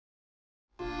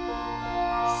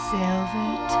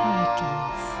Silver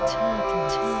turtles.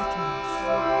 Turtles?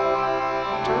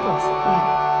 Yeah.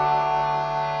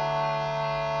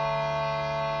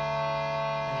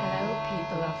 Hello,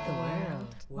 people of the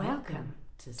world. Welcome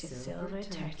to Silver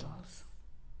Turtles.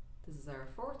 This is our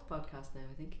fourth podcast now,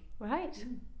 I think. Right.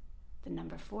 The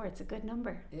number 4, it's a good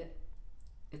number. Yeah.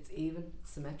 It's even,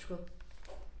 symmetrical.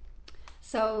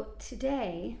 So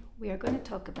today we are going to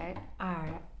talk about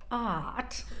our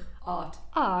art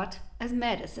as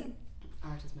medicine.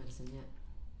 Art is medicine, yeah.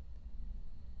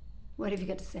 What have you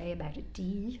got to say about it,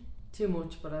 Dee? Too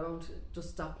much, but I won't. Just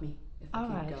stop me if I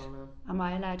keep going on. Am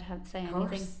I allowed to say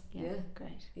anything? Yeah.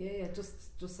 Great. Yeah,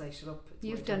 just say shut up. It's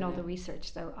You've done all the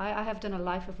research though. I have done a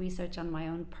life of research on my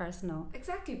own personal.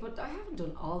 Exactly, but I haven't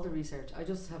done all the research. I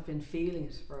just have been feeling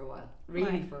it for a while.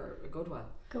 Really, Right. for a good while.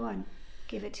 Go on,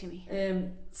 give it to me.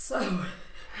 So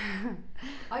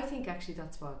I think actually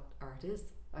that's what art is.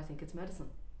 I think it's medicine.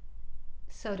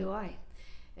 So do I.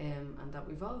 And that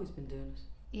we've always been doing it.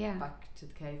 Yeah. Back to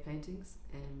the cave paintings.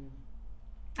 And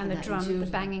the that drum, the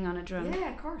intuitive- banging on a drum.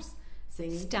 Yeah, of course.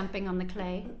 Singing. Stamping on the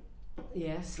clay.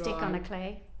 Yeah. Stick on a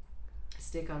clay.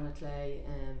 Stick on a clay.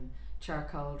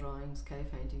 Charcoal drawings,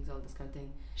 cave paintings, all this kind of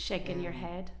thing. Shaking your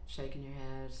head. Shaking your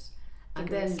head. And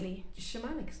then Vigorously.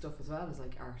 shamanic stuff as well is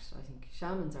like art. I think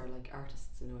shamans are like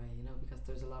artists in a way, you know, because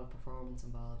there's a lot of performance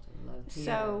involved and a lot of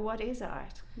theatre. So what is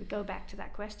art? We go back to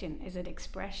that question. Is it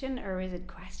expression or is it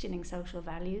questioning social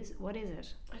values? What is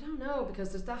it? I don't know,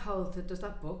 because there's that whole there's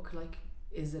that book, like,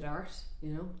 is it art, you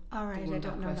know? All right, I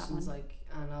don't know that questions one. like,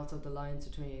 and also the lines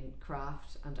between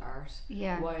craft and art.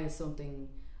 Yeah. Why is something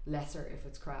lesser if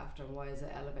it's craft, and why is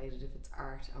it elevated if it's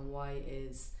art, and why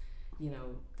is, you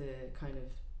know, the kind of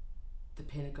the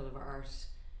pinnacle of art,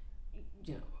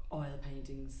 you know, oil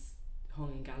paintings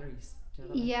hung in galleries. Do you know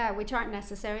what I mean? Yeah, which aren't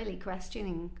necessarily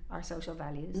questioning our social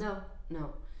values. No.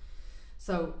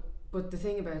 So, but the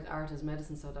thing about art as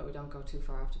medicine, so that we don't go too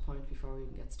far off the point before we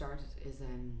even get started, is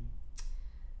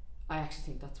I actually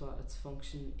think that's what its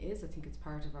function is. I think it's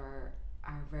part of our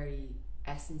very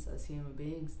essence as human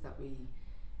beings, that we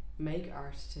make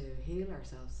art to heal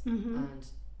ourselves and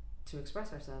to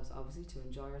express ourselves, obviously, to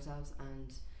enjoy ourselves,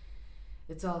 and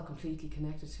it's all completely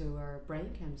connected to our brain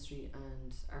chemistry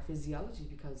and our physiology,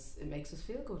 because it makes us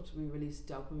feel good. We release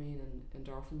dopamine and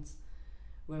endorphins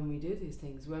when we do these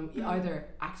things, when either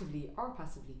actively or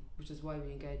passively, which is why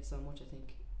we engage so much, I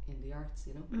think, in the arts,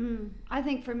 you know. I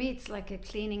think for me it's like a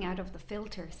cleaning out of the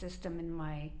filter system in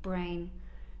my brain.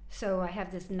 So I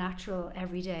have this natural,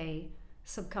 everyday,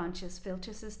 subconscious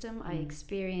filter system. I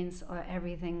experience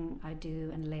everything I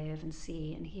do and live and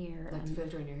see and hear. Like the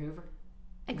filter in your Hoover.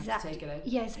 Exactly. Take it out.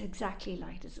 Yes, exactly.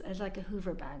 Like it's like a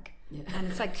Hoover bag, Yeah. and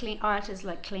it's like art is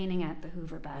like cleaning out the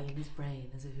Hoover bag His brain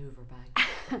is a Hoover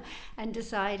bag. and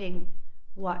deciding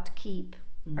what to keep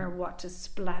or what to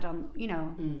splat on. You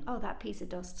know, oh, that piece of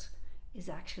dust is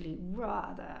actually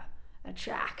rather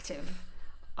attractive.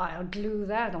 I'll glue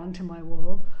that onto my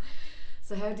wall.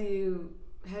 So how do you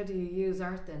use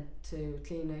art then to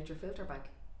clean out your filter bag?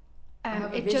 I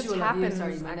have a It just visual of you. happens.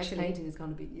 Sorry, my next Actually, painting is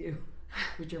going to be you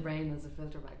with your brain as a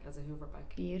filter bag, as a Hoover bag.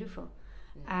 beautiful.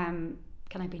 Yeah.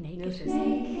 Can I be naked? Notice.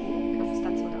 Because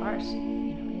that's what art,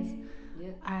 you know, is.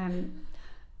 Yeah.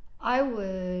 I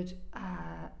would.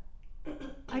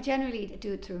 I generally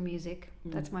do it through music.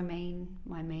 That's my main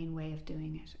way of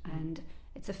doing it, and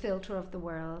it's a filter of the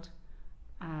world.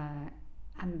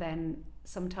 And then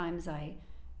sometimes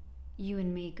you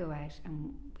and me go out,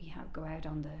 and we go out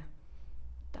on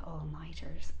the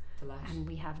all-nighters, and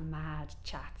we have mad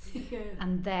chats. Yeah.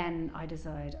 And then I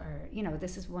decide, or you know,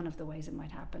 this is one of the ways it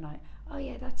might happen.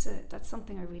 That's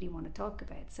something I really want to talk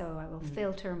about. So I will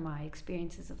filter my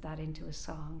experiences of that into a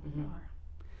song.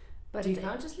 But do you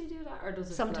consciously do that, or does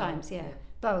it sometimes? flow? Yeah,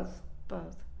 both.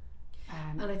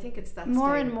 And I think it's that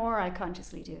more state. and more I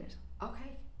consciously do it.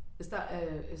 Okay, is that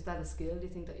a skill? Do you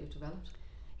think that you've developed?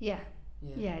 Yeah,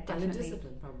 definitely. And a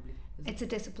discipline, probably. It's a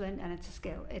discipline and it's a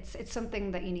skill. It's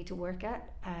something that you need to work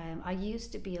at. I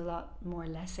used to be a lot more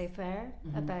laissez-faire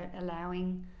about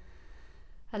allowing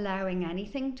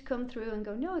anything to come through and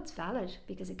go, no, it's valid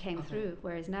because it came through.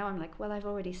 Whereas now I'm like, well, I've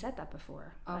already said that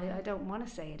before. Okay. I don't want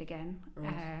to say it again.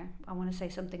 Right. I want to say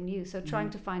something new. So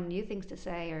trying to find new things to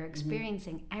say, or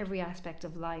experiencing every aspect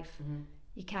of life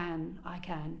I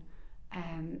can,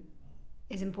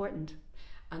 is important.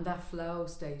 And that flow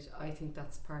state, I think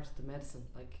that's part of the medicine.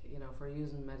 Like, you know, if we're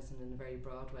using medicine in a very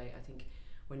broad way, I think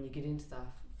when you get into that,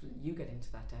 you get into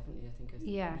that definitely. I think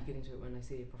you get into it when I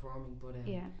see you performing. But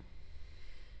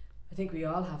I think we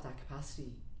all have that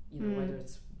capacity you know,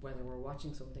 whether we're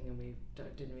watching something and we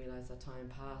didn't realise that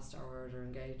time passed, or they're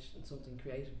engaged in something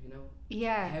creative, you know.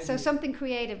 Yeah. So something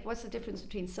creative. What's the difference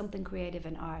between something creative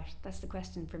and art? That's the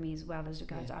question for me as well as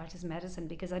regards to art as medicine,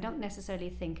 because I don't necessarily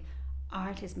think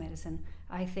art is medicine.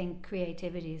 I think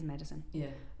creativity is medicine.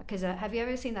 Yeah. Because have you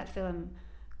ever seen that film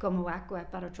Como Agua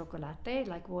para Chocolate,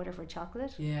 like water for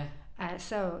chocolate? Yeah.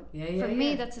 For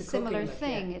me, that's a similar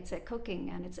thing. It's a cooking,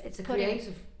 and it's a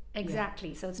creative.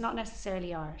 Exactly. So it's not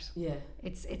necessarily art. Yeah.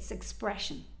 It's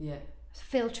expression. Yeah.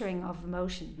 Filtering of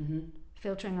emotion.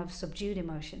 Filtering of subdued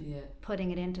emotion. Yeah.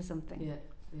 Putting it into something.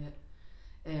 Yeah.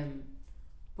 Yeah.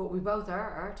 But we both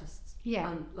are artists.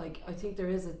 Yeah. And like, I think there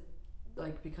is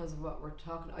because of what we're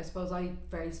talking, I suppose I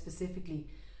very specifically,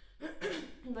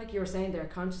 like you were saying there,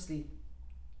 consciously,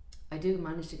 I do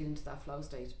manage to get into that flow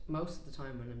state most of the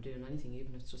time when I'm doing anything,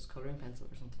 even if it's just colouring pencil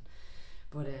or something.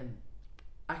 But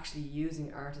actually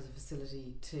using art as a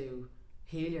facility to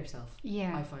heal yourself,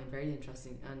 I find very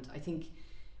interesting. And I think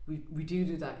we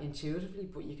do that intuitively,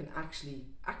 but you can actually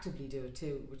actively do it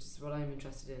too, which is what I'm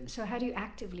interested in. So how do you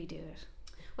actively do it?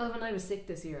 Well, when I was sick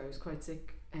this year, I was quite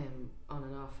sick on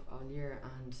and off all year,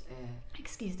 and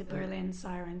excuse the Berlin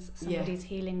sirens, somebody's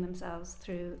healing themselves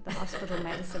through the hospital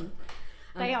medicine.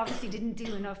 They obviously didn't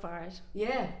do enough art.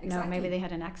 Yeah, exactly. No, maybe they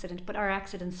had an accident, but our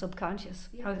accident's subconscious.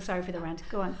 Oh, sorry for the rant.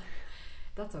 Go on.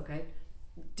 That's okay.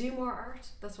 Do more art.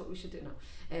 That's what we should do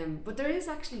now. But there is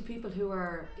actually people who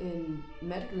are in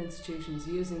medical institutions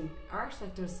using art.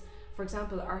 Like there's, for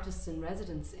example, artists in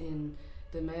residence in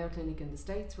the Mayo Clinic in the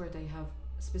States, where they have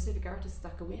specific artists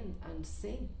that go in and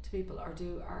sing to people or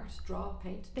do art, draw,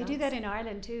 paint, They dance. do that in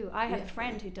Ireland too. I have a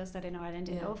friend who does that in Ireland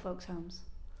in old folks' homes.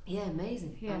 Yeah,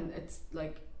 amazing. Yeah. And it's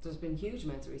like there's been huge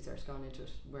amounts of research gone into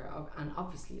it, and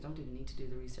obviously you don't even need to do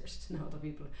the research to know that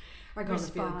people are going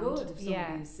to feel good if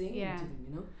somebody is singing to them,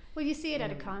 you know. Well, you see it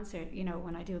at a concert, you know,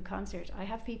 when I do a concert, I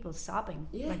have people sobbing,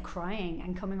 like crying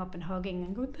and coming up and hugging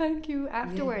and going, thank you,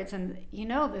 afterwards. And you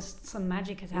know, there's some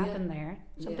magic has happened there.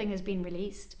 Something has been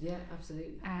released. Yeah,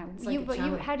 absolutely.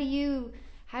 How do you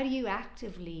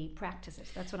actively practice it?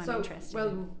 That's what I'm interested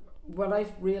in. What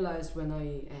I've realised when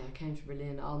I came to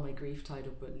Berlin, all my grief tied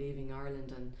up with leaving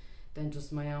Ireland, and then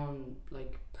just my own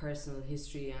like personal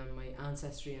history and my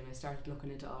ancestry, and I started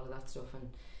looking into all of that stuff,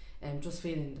 and just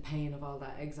feeling the pain of all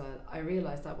that exile, I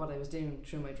realised that what I was doing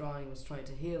through my drawing was trying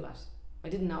to heal that. I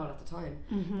didn't know it at the time,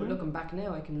 but looking back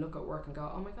now, I can look at work and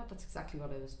go, oh my God, that's exactly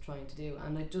what I was trying to do.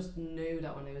 And I just knew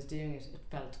that when I was doing it, it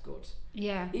felt good.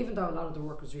 Yeah. Even though a lot of the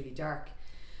work was really dark.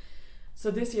 So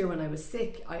this year when I was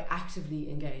sick, I actively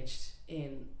engaged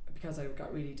in, because I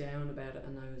got really down about it,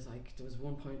 and I was like, there was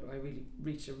one point where I really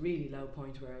reached a really low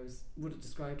point where I would have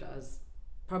described it as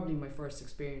probably my first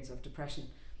experience of depression.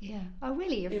 Yeah. Oh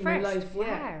really? Your in first? My life.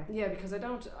 Wow. Yeah, because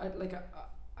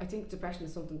I think depression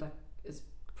is something that is,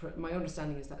 my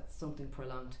understanding is that it's something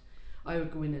prolonged. I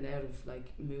would go in and out of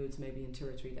like moods maybe in 2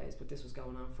 or 3 days, but this was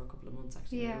going on for a couple of months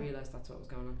actually. Yeah. And I realised that's what was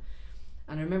going on.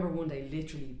 And I remember one day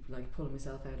literally like pulling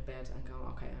myself out of bed and going,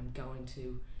 okay, I'm going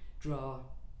to draw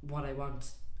what I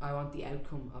want. I want the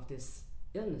outcome of this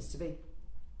illness to be.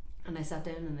 And I sat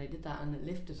down and I did that, and it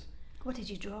lifted. What did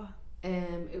you draw?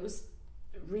 It was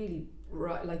really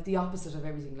like the opposite of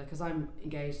everything, like, because I'm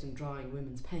engaged in drawing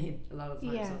women's pain a lot of the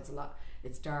time. So it's a lot,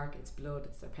 it's dark, it's blood,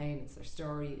 it's their pain, it's their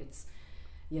story, it's,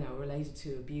 you know, related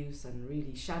to abuse and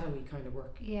really shadowy kind of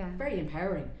work. Yeah. Very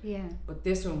empowering. Yeah. But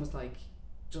this one was like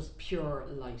just pure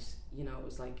light, you know. It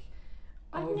was like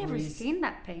I've never seen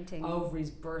that painting. Ovaries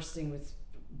bursting with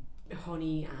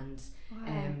honey and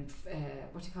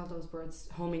what do you call those birds?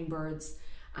 Hummingbirds,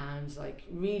 and like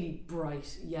really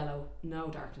bright yellow, no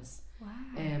darkness. Wow.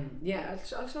 Yeah,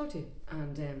 I'll show it to you.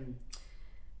 And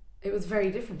it was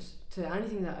very different to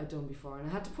anything that I'd done before, and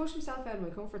I had to push myself out of my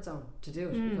comfort zone to do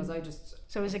it because I just.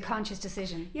 So it was a conscious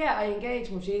decision. Yeah, I engaged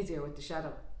much easier with the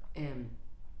shadow.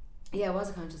 Yeah, it was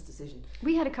a conscious decision.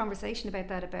 We had a conversation about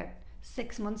that about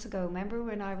 6 months ago. Remember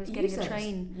when I was getting a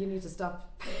train? You need to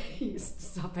stop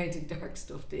painting dark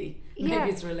stuff, Dee. Maybe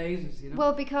it's related, you know.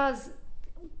 Well, because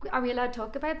are we allowed to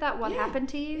talk about that? What happened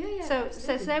to you? Yeah,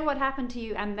 so say what happened to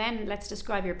you, and then let's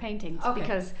describe your paintings,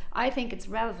 because I think it's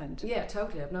relevant. Yeah,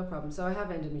 totally. I have no problem. So I have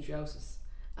endometriosis.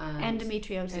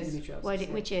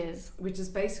 Endometriosis. Which is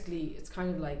basically, it's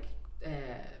kind of like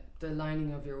the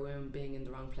lining of your womb being in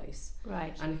the wrong place.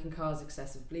 Right. And it can cause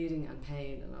excessive bleeding and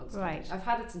pain and all this. Right. I've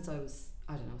had it since I was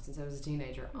a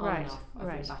teenager, on and off. I've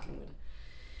been battling with it.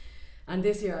 And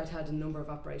this year I'd had a number of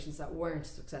operations that weren't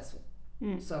successful.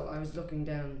 So I was looking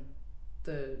down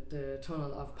the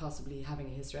tunnel of possibly having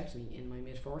a hysterectomy in my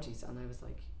mid-40s, and I was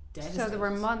like, devastated. So there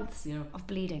were months you know, of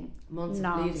bleeding, months of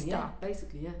non-stop. bleeding, yeah,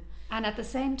 basically, yeah. And at the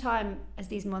same time as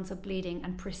these months of bleeding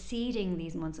and preceding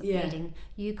these months of Yeah. bleeding,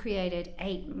 you created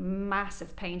 8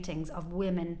 massive paintings of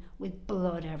women with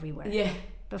blood everywhere. Yeah,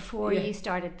 Before Yeah. you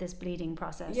started this bleeding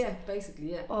process. yeah,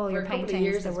 basically, yeah. All For your a couple of paintings,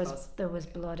 years, there I was suppose.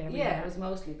 blood everywhere. Yeah, it was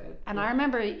mostly about. And yeah. I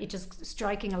remember it just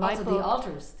striking a light Also,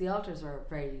 bulb. the altars were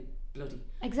very bloody.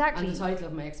 Exactly. And the title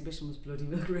of my exhibition was Bloody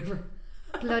Milk River.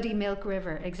 Bloody Milk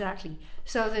River, exactly.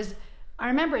 So I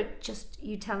remember just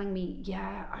you telling me,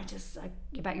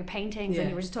 about your paintings, Yeah. and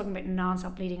you were just talking about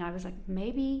non-stop bleeding. I was like,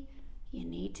 maybe you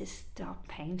need to stop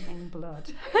painting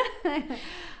blood.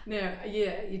 Now,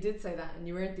 yeah, you did say that, and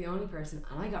you weren't the only person,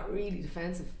 and I got really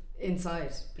defensive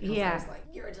inside because Yeah. I was like,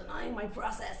 you're denying my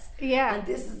process. Yeah. And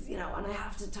this is, and I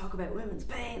have to talk about women's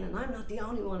pain, and I'm not the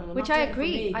only one, and I'm Which not I doing it for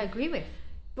agree. me. I agree with.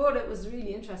 But it was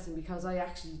really interesting because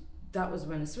that was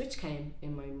when a switch came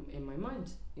in my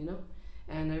mind,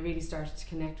 and I really started to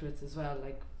connect with as well,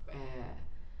 like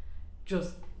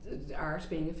just art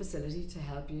being a facility to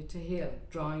help you to heal,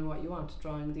 drawing what you want,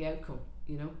 drawing the outcome,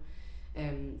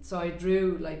 so I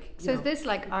drew So is this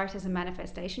like art as a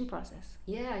manifestation process?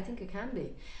 yeah, I think it can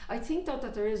be. I think though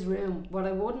that there is room. What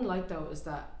I wouldn't like though is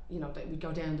that that we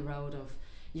go down the road of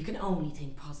you can only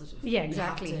think positive. Yeah, You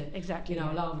exactly. have to, Exactly.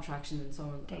 law of attraction and so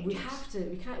on. We Dangerous.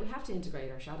 have to integrate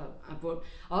our shadow, but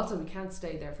also we can't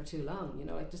stay there for too long.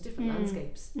 There's different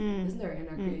landscapes, isn't there, in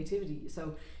our creativity?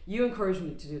 So you encouraged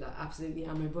me to do that, absolutely,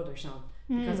 and my brother Sean,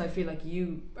 because I feel like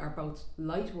you are both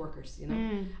light workers.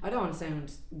 I don't want to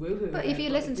sound woohoo. But if you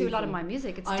listen to a lot of my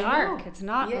music, it's I dark. know. It's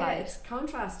not light. It's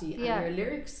contrasty, Yeah. and your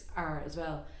lyrics are as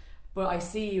well. But I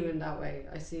see you in that way.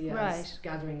 I see you as Right.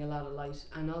 gathering a lot of light,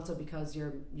 and also because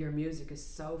your music is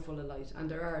so full of light,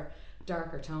 and there are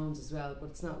darker tones as well. But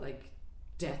it's not like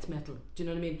death metal. Do you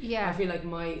know what I mean? Yeah. I feel like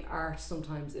my art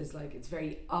sometimes is like it's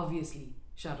very obviously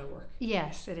shadow work,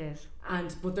 Yes, it is.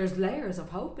 but there's layers of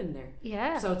hope in there.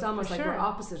 Yeah. So it's almost for like sure. we're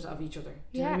opposite of each other.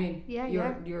 Do you know Yeah, what I mean? yeah,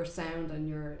 Your sound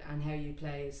and how you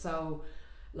play is so,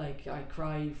 like, I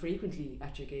cry frequently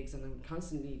at your gigs, and I'm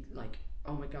constantly like,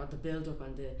 oh my god, the build up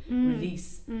and the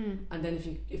release. And then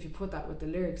if you put that with the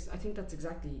lyrics, I think that's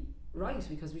exactly right,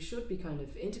 because we should be kind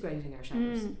of integrating our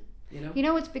shadows.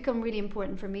 It's become really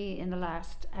important for me in the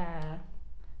last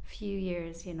few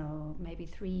years, maybe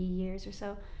 3 years or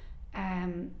so.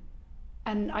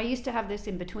 And I used to have this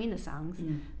in between the songs,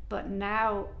 but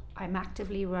now I'm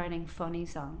actively writing funny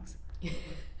songs.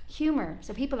 Humor,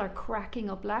 so people are cracking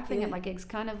up laughing at my gigs,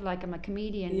 kind of like I'm a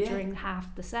comedian during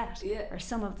half the set or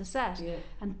some of the set,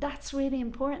 and that's really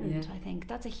important. I think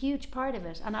that's a huge part of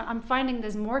it, and I'm finding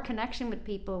there's more connection with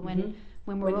people when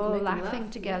we're When you all make them laughing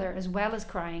laugh, together as well as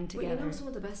crying together. But some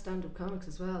of the best stand-up comics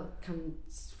as well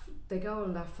they go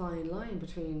on that fine line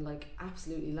between like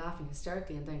absolutely laughing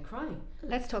hysterically and then crying.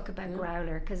 Let's talk about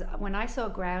Growler, because when I saw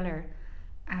Growler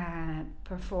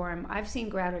perform, I've seen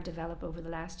Growler develop over the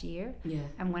last year,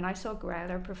 and when I saw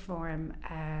Growler perform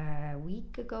a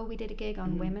week ago, we did a gig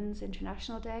on Women's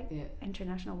International Day,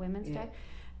 International Women's Day,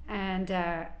 and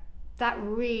that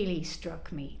really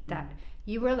struck me, that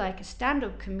you were like a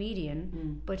stand-up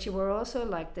comedian, but you were also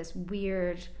like this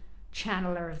weird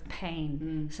channeler of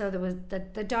pain. So there was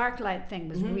the dark light thing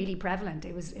was really prevalent.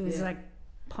 It was like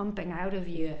pumping out of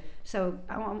you. So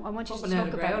I want you Pumping to out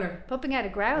talk a about Growler. pumping out a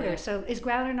Growler. Yeah. So is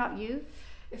Growler not you?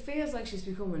 It feels like she's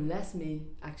becoming less me,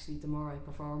 actually, the more I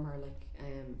perform her.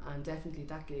 And definitely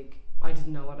that gig, I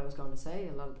didn't know what I was going to say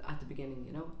a lot at the beginning.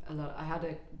 I had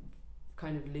a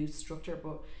kind of loose structure,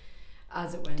 but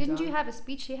as it went Didn't on, you have a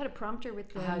speech? You had a prompter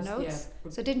with the notes.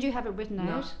 but So didn't you have it written no,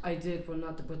 out? I did,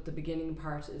 but the beginning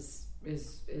part is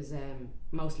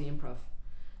mostly improv.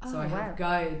 So I have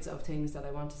guides of things that I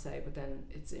want to say, but then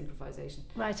it's improvisation.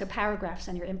 Right, so paragraphs,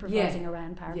 and you're improvising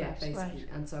around paragraphs. Yeah, basically.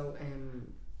 Right. And so,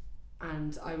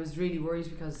 and I was really worried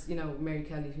because, Mary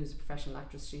Kelly, who's a professional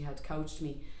actress, she had coached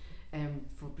me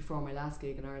before my last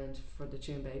gig in Ireland for the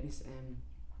Tune Babies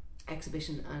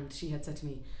exhibition, and she had said to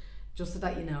me, just so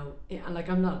that you know, and like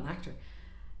I'm not an actor,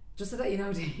 just so that you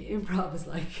know, the improv is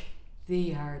like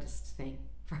the hardest thing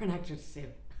for an actor to do.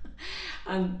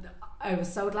 And I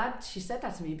was so glad she said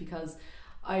that to me, because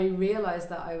I realised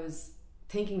that I was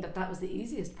thinking that was the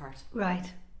easiest part.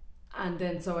 Right. And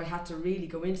then so I had to really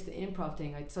go into the improv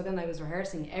thing. So then I was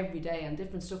rehearsing every day and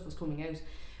different stuff was coming out.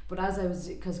 But as I was,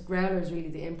 because Growler is really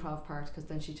the improv part, because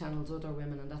then she channels other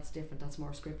women and that's different, that's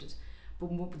more scripted.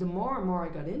 But the more and more I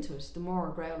got into it, the more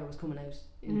Growler was coming out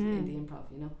in the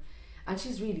improv, And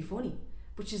she's really funny,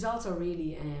 but she's also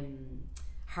really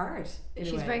hard in a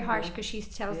way. She's very harsh because she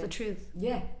tells the truth.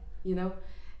 Yeah,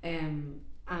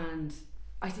 and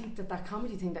I think that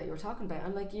comedy thing that you were talking about,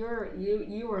 and like you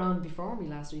were on before me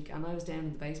last week, and I was down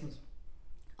in the basement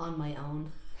on my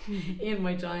own in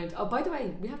my giant. Oh, by the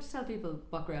way, we have to tell people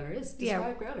what Growler is.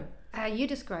 Describe Growler. You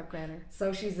describe Growler. So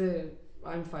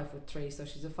I'm 5'3", so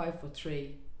she's a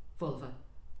 5'3" vulva.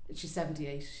 She's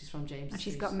 78. She's from James. And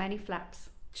she's got many flaps.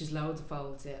 She's loads of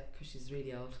folds, yeah, because she's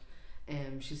really old.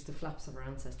 She's the flaps of her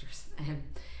ancestors.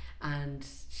 And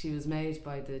she was made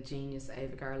by the genius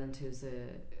Ava Garland, who's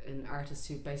an artist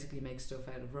who basically makes stuff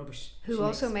out of rubbish. Who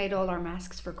also made all our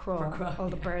masks for Crawl, all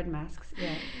the bird masks.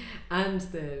 Yeah. And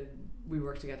we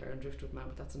work together on Driftwood Man,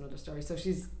 but that's another story. So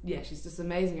she's this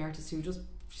amazing artist who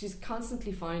she's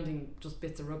constantly finding just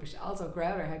bits of rubbish. Also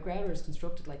Growler, how Growler is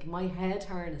constructed, like my head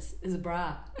harness is a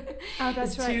bra. Oh,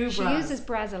 that's right. She uses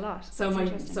bras a lot. So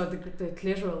the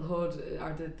clitoral hood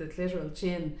or the clitoral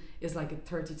chin is like a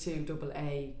 32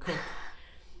 AA cup.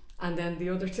 And then the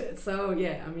other it's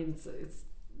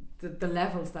the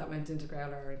levels that went into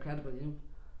Growler are incredible, you know.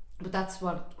 But that's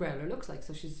what Growler looks like.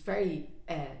 So she's very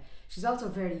she's also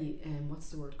very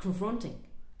confronting,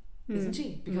 isn't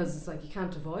she? Because it's like you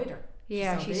can't avoid her.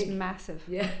 Yeah, she's massive.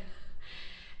 Yeah.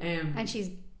 And she's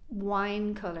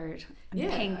wine coloured and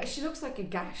pink. She looks like a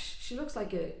gash. She looks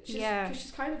like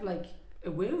she's kind of like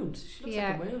a wound. She looks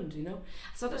like a wound, you know.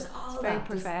 So there's all it's that. Very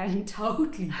profound.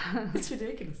 Totally. It's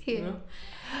ridiculous, you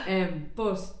know.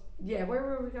 But yeah, where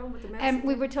were we going with the message?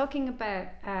 We were talking about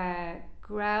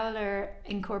Growler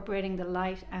incorporating the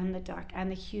light and the dark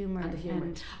and the humour.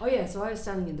 So I was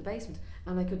standing in the basement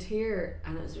and I could hear,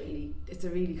 and it's a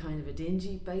really kind of a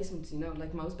dingy basement, you know,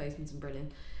 like most basements in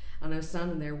Berlin, and I was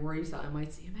standing there worried that I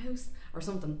might see a mouse or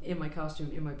something in my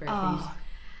costume, in my bare feet.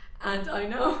 And I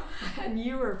know, and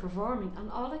you were performing,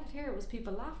 and all I could hear was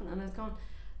people laughing, and I was going,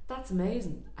 that's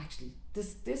amazing, actually.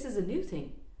 This is a new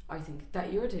thing, I think,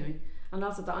 that you're doing, and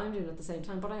also that I'm doing at the same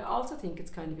time. But I also think it's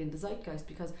kind of in the zeitgeist,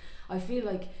 because I feel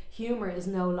like humour is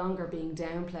no longer being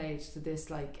downplayed to this,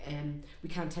 like, we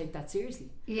can't take that seriously.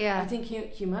 Yeah. I think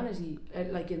humanity,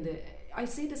 I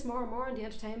see this more and more in the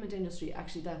entertainment industry,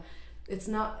 actually, that it's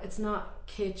not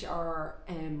kitsch or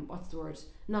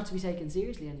not to be taken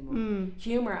seriously anymore.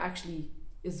 Humour actually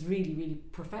is really, really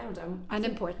profound and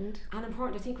important. And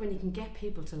important. I think when you can get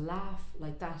people to laugh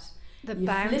like that, the you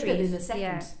boundaries, flip it in a second.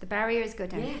 Yeah, the barriers go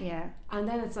down. Yeah. And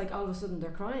then it's like all of a sudden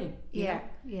they're crying. Yeah.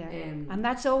 And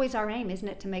that's always our aim, isn't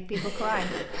it, to make people cry?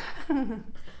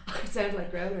 I sound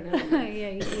like Growler now. Yeah,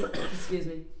 you do. Excuse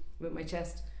me, with my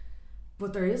chest.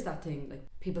 But there is that thing, like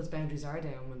people's boundaries are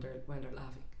down when they're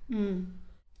laughing.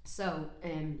 So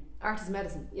art is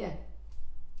medicine, yeah.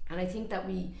 And I think that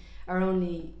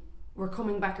we're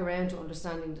coming back around to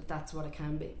understanding that that's what it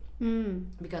can be.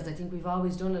 Because I think we've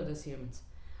always done it as humans.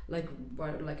 Like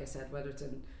I said, whether it's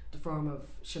in the form of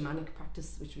shamanic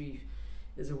practice, which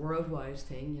is a worldwide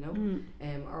thing, you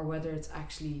know, or whether it's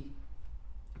actually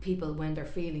people when they're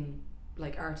feeling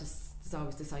like artists. There's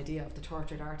always this idea of the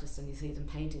tortured artist, and you see them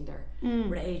painting their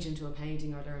rage into a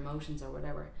painting or their emotions or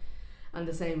whatever. And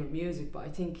the same with music. But I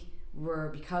think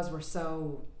because we're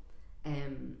so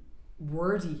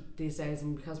wordy these days,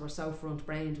 and because we're so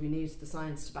front-brained, we need the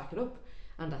science to back it up,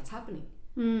 and that's happening.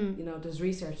 You know, there's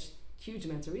huge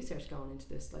amounts of research going into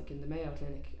this, like in the Mayo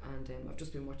Clinic, and I've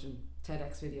just been watching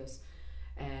TEDx videos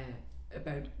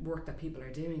about work that people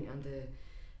are doing, and the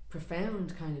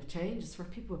profound kind of changes for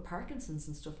people with Parkinson's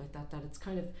and stuff like that it's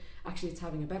kind of actually it's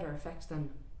having a better effect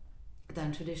than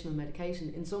traditional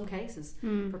medication in some cases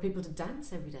for people to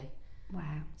dance every day.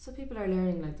 Wow. So people are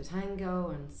learning like the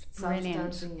tango and salsa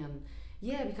dancing,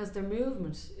 and because their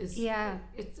movement is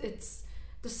it's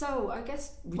so I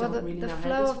guess we don't really know the how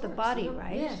flow this of the works, body, you know?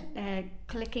 right?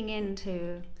 Clicking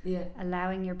into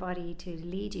allowing your body to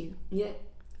lead you. Yeah.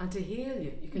 And to heal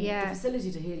you. You can the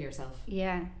facility to heal yourself.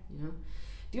 Yeah. You know?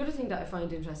 The other thing that I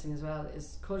find interesting as well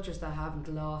is cultures that haven't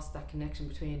lost that connection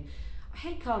between, I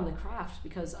hate calling it craft,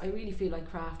 because I really feel like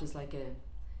craft is like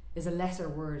a lesser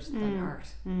word than art.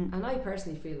 And I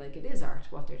personally feel like it is art,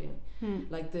 what they're doing.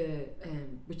 Like the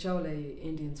Huichol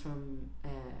Indians from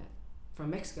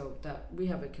Mexico that we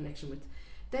have a connection with,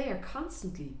 they are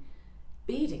constantly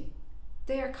beading.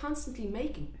 They are constantly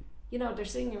making. You know, they're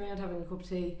sitting around having a cup of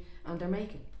tea and they're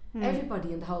making.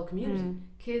 Everybody in the whole community,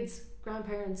 kids,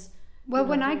 grandparents. Well,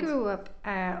 when I grew up,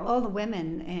 all the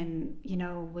women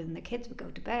when the kids would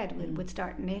go to bed would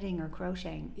start knitting or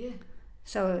crocheting. Yeah.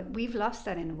 So we've lost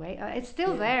that in a way. It's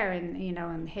still there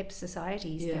in hip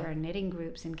societies. There are knitting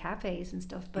groups in cafes and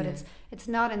stuff, but it's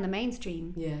not in the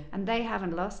mainstream. Yeah. And they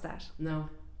haven't lost that. No.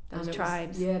 Those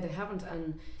tribes. They haven't,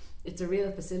 and it's a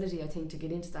real facility, I think, to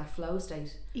get into that flow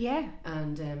state. Yeah.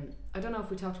 And I don't know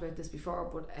if we talked about this before,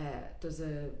 but there's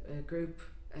a group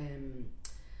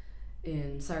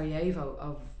in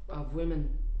Sarajevo of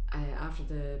women after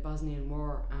the Bosnian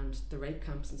War and the rape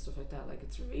camps and stuff like that. Like,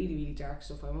 it's really, really dark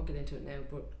stuff. I won't get into it now,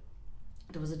 but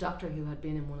there was a doctor who had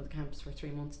been in one of the camps for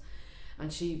 3 months,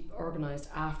 and she organised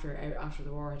after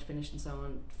the war had finished and so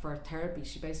on for therapy.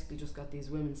 She basically just got these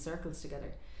women's circles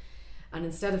together, and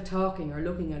instead of talking or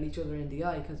looking at each other in the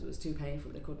eye because it was too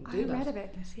painful, they couldn't do that. I read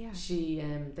about this, yeah.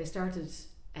 They started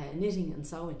knitting and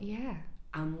sewing. Yeah.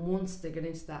 And once they get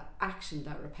into that action,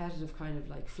 that repetitive kind of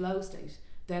like flow state,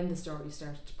 then the stories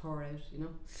started to pour out, you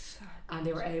know. So and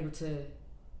they were able to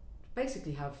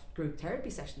basically have group therapy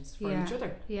sessions for each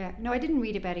other. Yeah. No, I didn't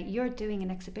read about it. You're doing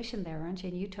an exhibition there, aren't you?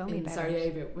 And you told me about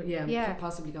Sarajevo. it. Yeah,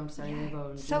 possibly going to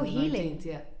Sarajevo. So on healing. 19th,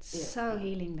 yeah. So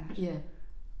healing, that. Yeah.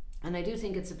 And I do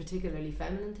think it's a particularly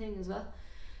feminine thing as well,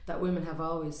 that women have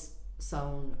always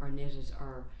sewn or knitted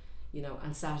or, you know,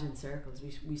 and sat in circles.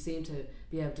 We seem to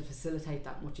be able to facilitate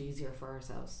that much easier for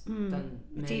ourselves than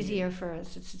men. It's easier for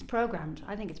us. It's programmed.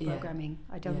 I think it's programming.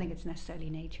 I don't think it's necessarily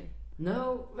nature.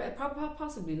 No,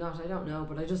 possibly not. I don't know,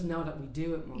 but I just know that we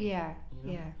do it more. Yeah,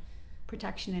 you know? yeah.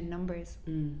 Protection in numbers.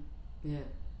 Yeah.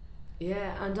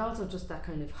 Yeah, and also just that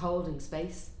kind of holding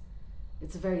space.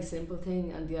 It's a very simple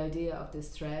thing, and the idea of this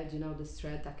thread, you know, this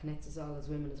thread that connects us all as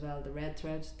women as well, the red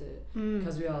thread,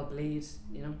 because we all bleed,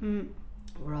 you know.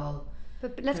 We're all.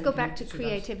 But let's go back to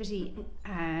creativity,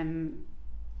 and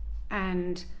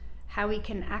how we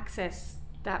can access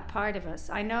that part of us.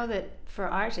 I know that for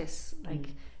artists, like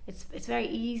it's very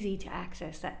easy to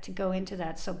access that, to go into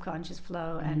that subconscious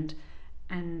flow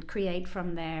and create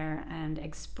from there and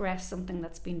express something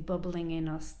that's been bubbling in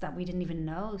us that we didn't even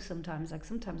know sometimes. Like,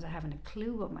 sometimes I haven't a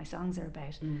clue what my songs are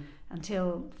about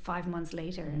until 5 months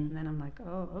later, and then I'm like,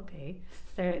 oh, okay.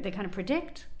 They kind of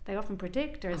predict. They often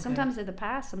predict, or sometimes they're the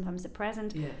past, sometimes the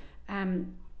present. Yeah.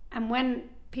 And when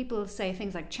people say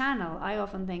things like channel, I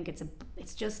often think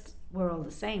it's just, we're all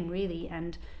the same, really,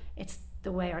 and it's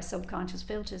the way our subconscious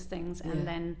filters things, and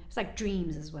then it's like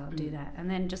dreams as well do that, and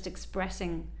then just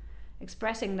expressing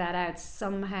that out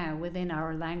somehow within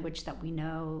our language that we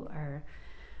know, or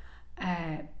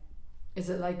is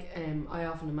it like I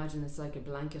often imagine it's like a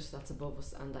blanket that's above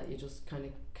us and that you just kind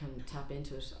of can tap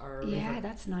into it, or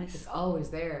that's nice. It's always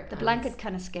there. The blanket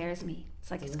kind of scares me.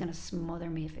 It's like it's going to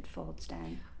smother me if it falls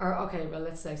down. Or okay, well,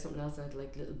 let's say something else,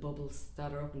 like little bubbles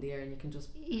that are up in the air and you can just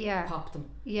pop them.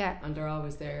 Yeah. And they're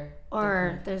always there.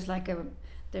 Or there's like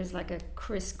a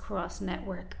crisscross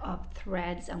network of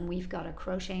threads, and we've got a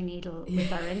crochet needle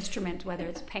with our instrument, whether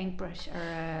it's a paintbrush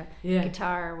or a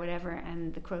guitar or whatever,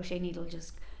 and the crochet needle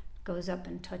just goes up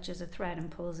and touches a thread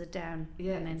and pulls it down,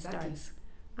 and then starts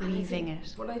weaving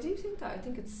it. But I do think that, I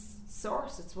think it's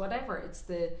source, it's whatever, it's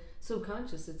the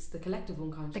subconscious, it's the collective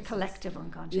unconscious. The collective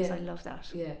unconscious, I love that.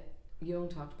 Yeah, Jung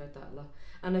talked about that a lot,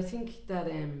 and I think that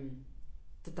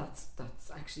that's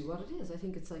actually what it is. I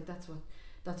think it's like that's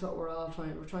what we're all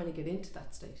trying to get into,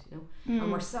 that state, you know.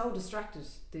 And we're so distracted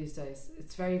these days.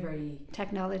 It's very, very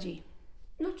technology.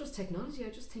 Not just technology, I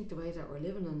just think the way that we're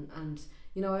living, and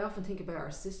you know, I often think about our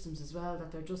systems as well,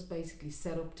 that they're just basically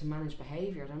set up to manage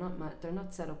behaviour. They're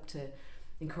not set up to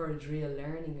encourage real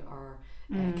learning or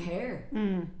care.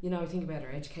 You know, I think about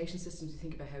our education systems, you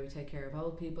think about how we take care of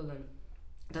old people, and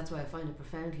that's why I find it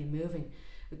profoundly moving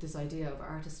with this idea of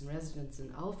artists in residence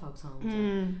in old folks'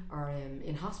 homes or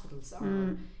in hospitals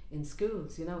or in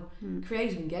schools, you know,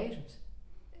 creative engagement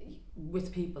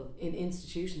with people in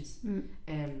institutions.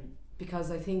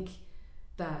 Because I think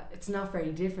that it's not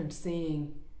very different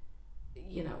seeing,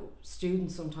 you know,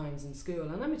 students sometimes in school,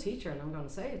 and I'm a teacher and I'm going to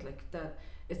say it like that,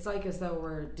 it's like as though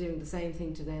we're doing the same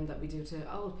thing to them that we do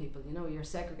to old people. You know, you're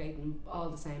segregating all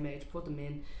the same age, put them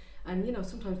in, and you know,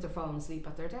 sometimes they're falling asleep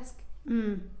at their desk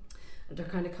and they're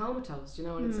kind of comatose, you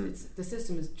know, and it's the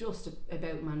system is just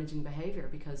about managing behaviour,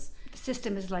 because the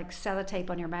system is like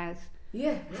sellotape on your mouth.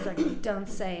 It's like, don't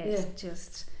say it,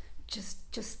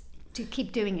 just to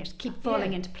keep doing it, keep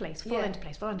falling into place, fall into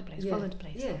place.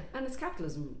 Yeah, and it's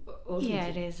capitalism ultimately. Yeah,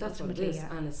 it is. That's what it is.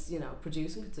 And it's, you know,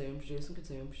 produce and consume.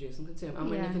 And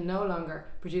when you can no longer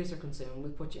produce or consume,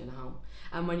 we'll put you in a home.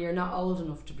 And when you're not old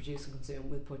enough to produce and consume,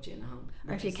 we'll put you in a home.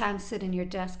 Or if you can't sit in your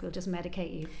desk, we'll just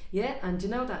medicate you. Yeah, and you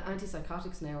know that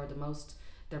antipsychotics now are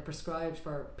they're prescribed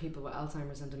for people with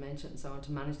Alzheimer's and dementia and so on,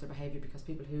 to manage their behaviour, because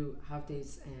people who have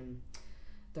these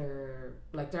they're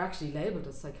actually labelled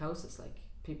as psychosis, like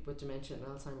people with dementia and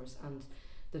Alzheimer's, and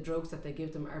the drugs that they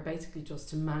give them are basically just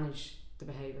to manage the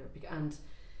behaviour, and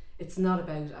it's not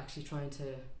about actually trying to,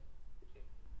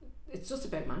 it's just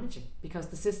about managing, because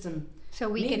the system so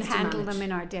we can handle them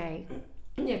in our day.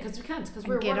 Yeah, because we can't, because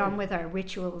we're get working on with our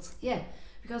rituals. Yeah,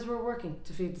 because we're working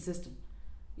to feed the system,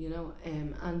 you know,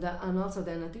 and also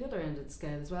then at the other end of the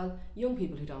scale as well, young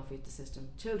people who don't fit the system,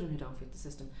 children who don't fit the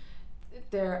system,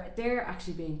 they're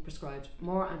actually being prescribed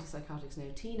more antipsychotics now,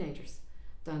 teenagers,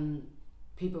 than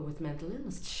people with mental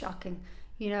illness. It's shocking.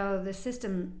 You know, the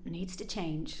system needs to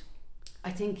change. I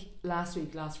think last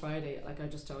Friday, like I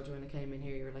just told you when I came in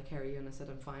here, you were like, how are you? And I said,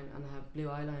 I'm fine, and I have blue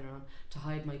eyeliner on to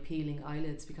hide my peeling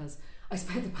eyelids because I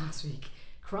spent the past week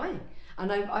crying.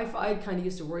 And I kind of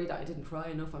used to worry that I didn't cry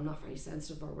enough, I'm not very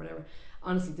sensitive or whatever.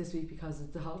 Honestly, this week, because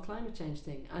of the whole climate change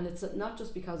thing, and it's not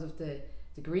just because of the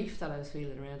grief that I was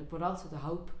feeling around it, but also the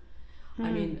hope.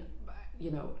 I mean, you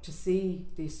know, to see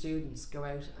these students go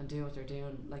out and do what they're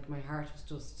doing, like my heart was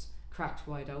just cracked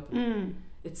wide open.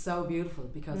 It's so beautiful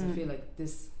because I feel like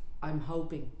I'm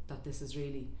hoping that this is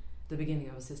really the beginning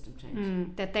of a system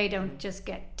change. That they don't just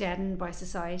get deadened by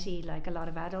society like a lot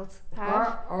of adults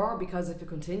have. Or because if it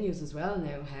continues as well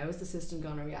now, how is the system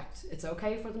going to react? It's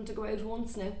okay for them to go out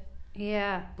once now.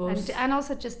 Yeah, but and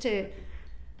also just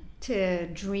to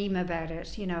dream about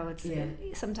it, you know.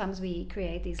 It's sometimes we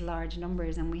create these large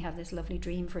numbers and we have this lovely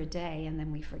dream for a day and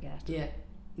then we forget.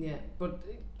 Yeah, but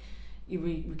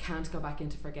we can't go back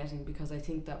into forgetting, because I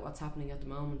think that what's happening at the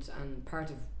moment, and part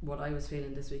of what I was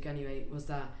feeling this week anyway, was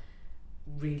that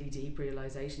really deep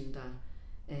realisation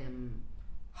that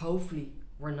hopefully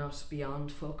we're not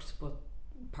beyond fucked, but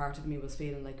part of me was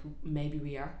feeling like maybe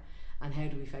we are. And how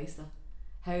do we face that?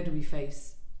 How do we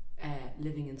face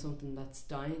living in something that's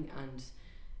dying, and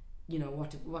you know,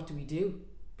 what do we do?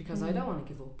 Because I don't want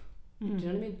to give up. Do you know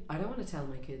what I mean? I don't want to tell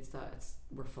my kids that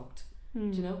we're fucked. Do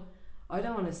you know? I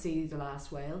don't want to see the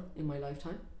last whale in my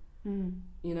lifetime.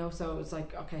 You know, so it's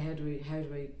like, okay, how do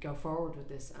we go forward with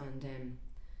this? And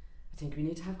I think we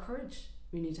need to have courage.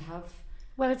 We need to have.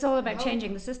 Well, it's all about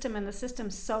changing the system, and the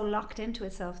system's so locked into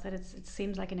itself that it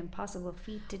seems like an impossible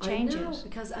feat to change it.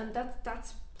 Because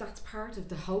that's part of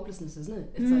the hopelessness, isn't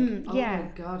it? It's like, oh my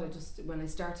God, when I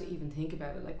start to even think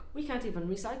about it, like, we can't even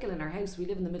recycle in our house. We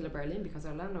live in the middle of Berlin because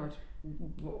our landlord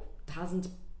hasn't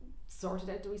sorted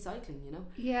out the recycling, you know.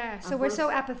 Yeah, so we're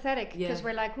so apathetic because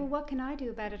we're like, well, what can I do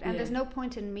about it? And there's no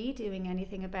point in me doing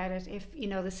anything about it if, you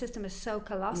know, the system is so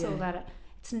colossal that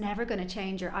it's never going to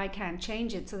change, or I can't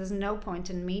change it, so there's no point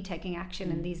in me taking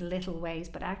action in these little ways.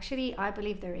 But actually, I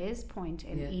believe there is point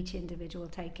in each individual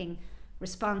taking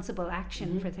responsible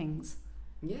action for things.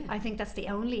 I think that's the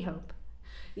only hope,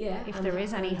 if there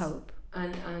is any hope,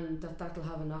 and that'll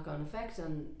have a knock-on effect,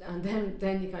 and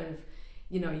then you kind of,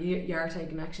 you know, you are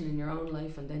taking action in your own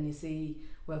life, and then you see,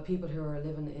 well, people who are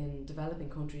living in developing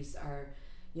countries are,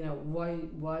 you know,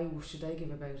 why should they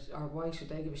give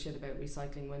a shit about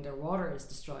recycling when their water is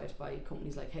destroyed by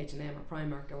companies like H&M or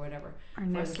Primark or whatever, or for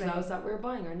Nestle. the clothes that we're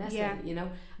buying, or Nestle, you know,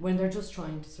 when they're just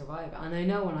trying to survive. And I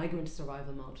know when I go into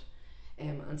survival mode,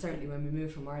 and certainly when we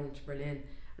moved from Ireland to Berlin,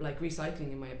 like,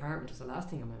 recycling in my apartment was the last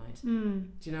thing on my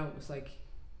mind. Do you know, it was like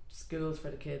schools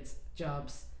for the kids,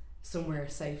 jobs, somewhere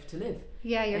safe to live.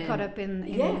 Yeah, you're caught up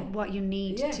in what you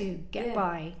need to get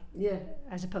by,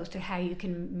 as opposed to how you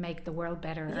can make the world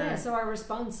better. So our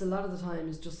response a lot of the time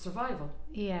is just survival.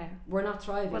 We're not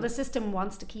thriving. Well, the system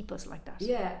wants to keep us like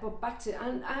that. But back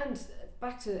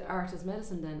to art as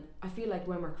medicine, then I feel like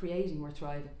when we're creating, we're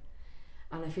thriving.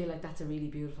 And I feel like that's a really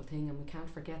beautiful thing, and we can't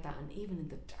forget that. And even in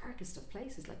the darkest of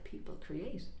places, like, people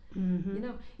create. You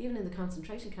know, even in the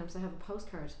concentration camps, I have a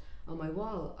postcard on my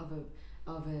wall of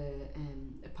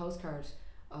a postcard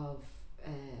of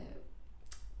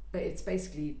it's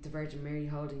basically the Virgin Mary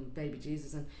holding baby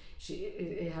Jesus, and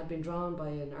it had been drawn by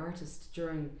an artist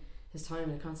during his time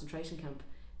in a concentration camp,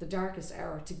 the darkest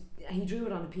hour. He drew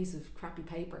it on a piece of crappy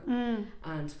paper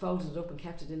and folded it up and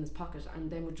kept it in his pocket,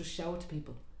 and then would just show it to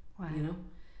people. Wow. You know,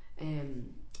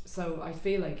 so I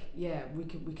feel like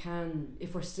we can,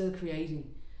 if we're still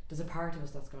creating, there's a part of us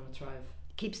that's going to thrive.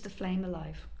 Keeps the flame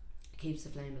alive.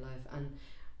 And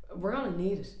we're gonna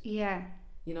need it.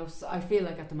 You know, so I feel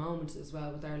like at the moment as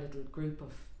well, with our little group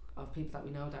of people that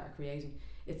we know that are creating,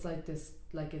 it's like this,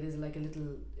 like it is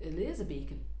a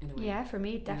beacon in a way. For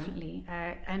me, definitely.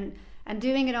 And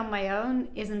doing it on my own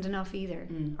isn't enough either.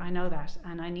 I know that,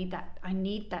 and I need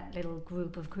that little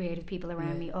group of creative people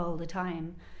around me all the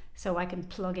time, so I can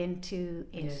plug into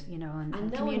it, you know,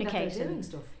 and communicate. That they're doing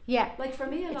stuff. Like for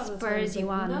me, a lot of spurs you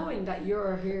on. Knowing that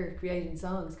you're here creating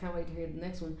songs, can't wait to hear the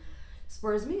next one,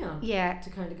 spurs me on. To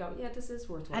kind of go, this is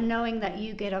worthwhile. And knowing that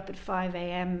you get up at 5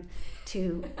 a.m.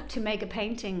 to make a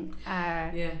painting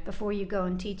before you go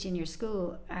and teach in your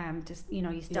school, just, you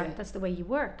know, you start. That's the way you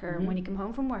work, or when you come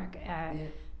home from work.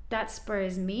 that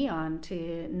spurs me on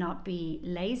to not be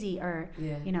lazy or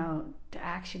Yeah. you know, to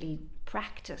actually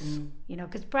practice, you know,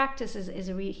 because practice is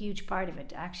a really huge part of it.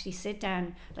 To actually sit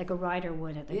down like a writer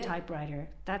would at the Yeah. typewriter,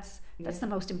 that's Yeah. the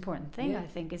most important thing. Yeah. I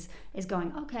think is going,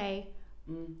 okay,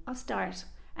 I'll start,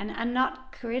 and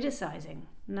not criticizing,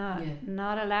 not Yeah.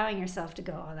 not allowing yourself to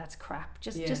go, oh, that's crap,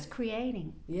 Yeah. just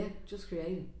creating. Yeah, just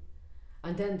creating.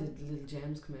 And then the little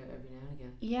gems come out every now and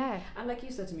again. Yeah. And like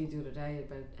you said to me the other day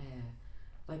about,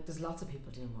 like, there's lots of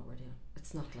people doing what we're doing.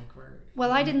 It's not like we're...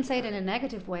 Well, I didn't say it in a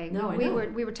negative way. No, I we know.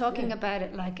 were talking Yeah. about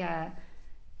it like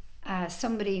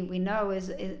somebody we know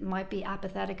is might be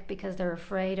apathetic because they're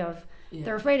afraid of Yeah.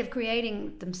 they're afraid of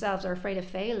creating themselves or afraid of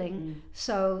failing,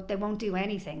 so they won't do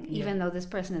anything, even though this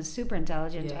person is super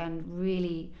intelligent Yeah. and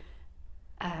really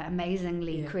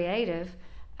amazingly Yeah. creative,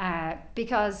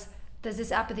 because there's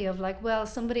this apathy of like, well,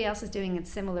 somebody else is doing it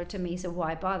similar to me, so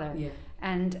why bother? Yeah.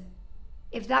 And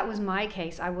if that was my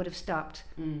case, I would have stopped,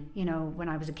 Mm. you know, when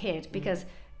I was a kid, because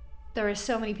there are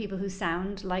so many people who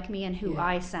sound like me and who Yeah.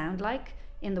 I sound like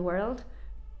in the world.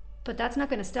 But that's not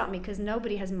going to stop me, because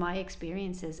nobody has my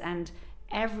experiences, and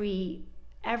every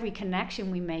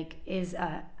connection we make is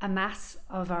a mass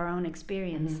of our own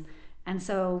experience. And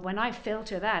so when I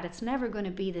filter that, it's never going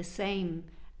to be the same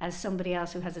as somebody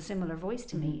else who has a similar voice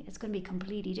to me. It's going to be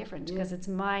completely different, because it's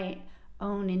my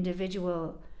own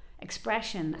individual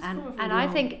expression. It's And coming from and your I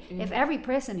own- think yeah. if every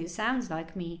person who sounds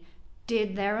like me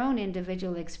did their own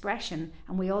individual expression,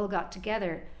 and we all got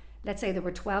together, let's say there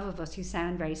were 12 of us who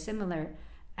sound very similar,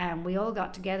 and we all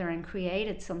got together and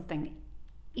created something,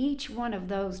 each one of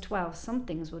those 12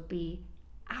 somethings would be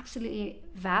absolutely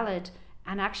valid,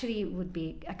 and actually would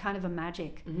be a kind of a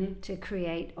magic to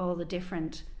create all the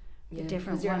different Yeah,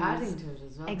 different because you're ones. adding to it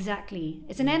as well. Exactly.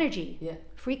 It's an energy, Yeah.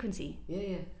 frequency.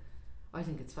 Yeah. I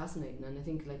think it's fascinating, and I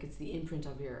think like it's the imprint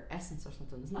of your essence or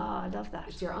something, isn't Oh, it? I love that.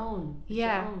 It's your own. It's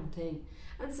Yeah. your own thing.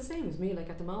 And it's the same as me. Like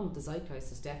at the moment, the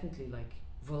zeitgeist is definitely like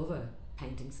vulva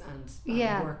paintings and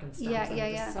Yeah. work and stamps. Yeah, and yeah,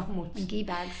 there's yeah. so much. And ghee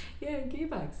bags. Yeah, and key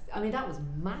bags. I mean, that was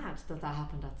mad that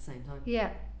happened at the same time.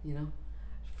 Yeah. You know,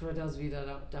 for those of you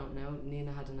that don't know,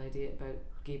 Nina had an idea about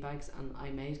ghee bags, and I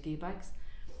made ghee bags.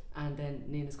 And then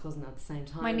Nina's cousin at the same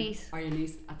time, My niece. or your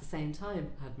niece at the same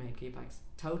time, had made ghee bags.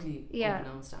 Totally Yeah.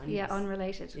 unbeknownst to any Yeah, of us.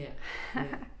 unrelated.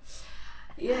 Yeah.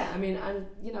 Yeah, I mean, and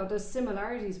you know, there's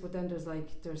similarities, but then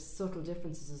there's subtle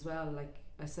differences as well. Like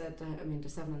I said, I mean,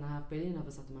 there's 7.5 billion of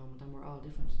us at the moment, and we're all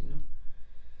different, you know,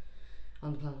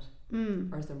 on the planet.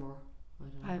 Or is there more? I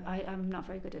don't know. I'm not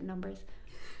very good at numbers.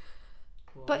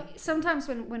 Why? But sometimes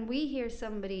when we hear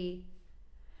somebody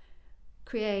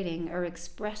creating or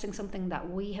expressing something that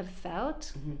we have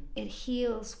felt, it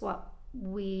heals what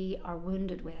we are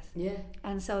wounded with. Yeah.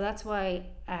 And so that's why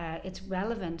it's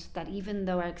relevant that even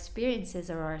though our experiences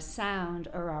or our sound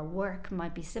or our work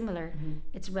might be similar,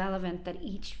 it's relevant that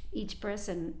each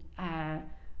person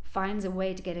finds a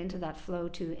way to get into that flow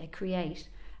to create.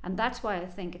 And that's why I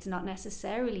think it's not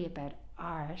necessarily about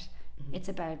art, it's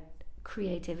about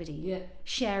creativity, Yeah.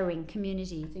 sharing,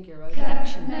 community, I think you're right.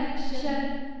 connection.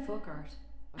 Fuck art.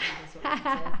 I think that's what we should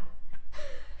say.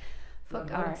 Fuck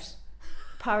Love art. arts.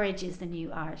 Porridge is the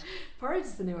new art. Porridge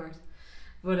is the new art.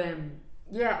 But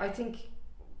yeah, I think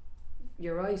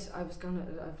you're right.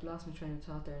 I've lost my train of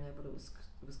thought there now, but it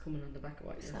was coming on the back of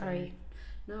what you're saying. Sorry.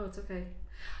 No, it's okay.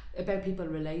 About people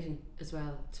relating as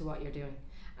well to what you're doing,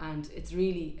 and it's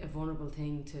really a vulnerable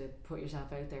thing to put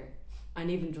yourself out there. And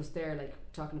even just there, like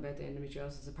talking about the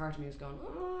endometriosis, a part of me was going,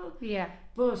 oh. Yeah.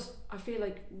 But I feel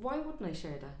like, why wouldn't I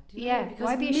share that? Do you know? Yeah. Because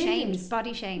Why be ashamed? millions-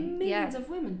 Body shame. Millions Yeah. of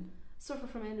women suffer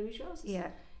from endometriosis. Yeah.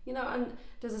 You know, and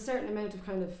there's a certain amount of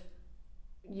kind of,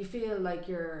 you feel like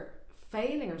you're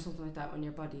failing or something like that when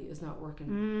your body is not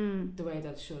working the way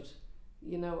that it should.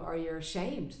 You know, or you're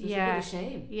ashamed. There's a bit of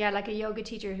shame. Yeah, like a yoga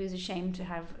teacher who's ashamed to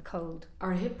have a cold.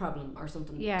 Or a hip problem or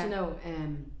something. Yeah. Do you know,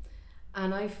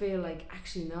 and I feel like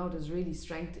actually now there's really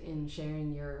strength in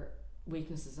sharing your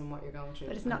weaknesses and what you're going through.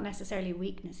 But it's not necessarily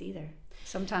weakness either.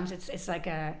 Sometimes it's like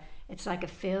a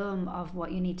film of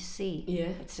what you need to see. Yeah.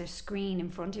 It's a screen in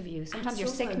front of you. Sometimes your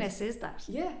sometimes- sickness is that.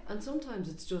 Yeah, and sometimes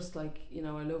it's just like, you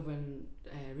know, I love when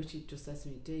Richie just says to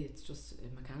me, "D, it's just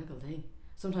a mechanical thing."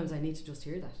 Sometimes I need to just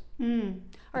hear that.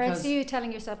 Or it's Because- you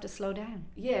telling yourself to slow down.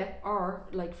 Yeah, or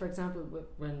like for example,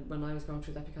 when I was going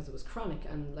through that because it was chronic,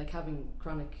 and like having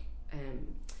chronic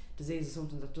disease is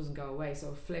something that doesn't go away,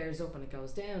 so it flares up and it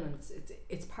goes down, and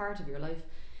it's part of your life.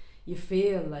 You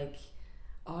feel like,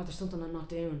 oh, there's something I'm not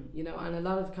doing, you know. And a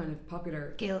lot of kind of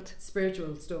popular Guilt.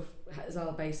 spiritual stuff is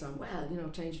all based on, well, you know,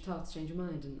 change your thoughts, change your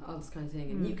mind, and all this kind of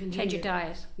thing. And you can change your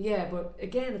diet. Yeah, but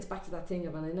again, it's back to that thing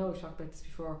of, and I know we've talked about this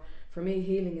before, for me,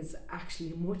 healing is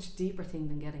actually a much deeper thing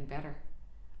than getting better.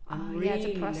 I'm really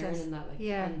it's a process. learning that. Like,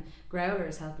 and Growler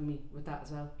is helping me with that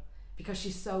as well, because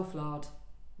she's so flawed,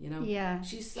 you know. Yeah,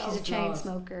 she's so she's a flawed. chain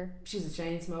smoker. She's a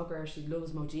chain smoker. She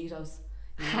loves mojitos.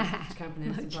 You know, she can't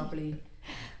pronounce them properly,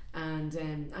 and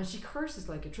she curses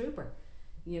like a trooper,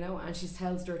 you know. And she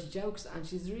tells dirty jokes, and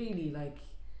she's really like,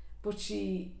 but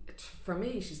for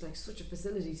me, she's like such a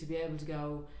facility to be able to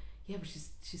go, yeah, but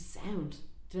she's sound.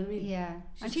 Do you know what I mean? Yeah,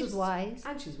 and she's wise.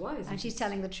 And she's wise. And she's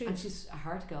telling the truth. And she's a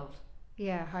heart of gold.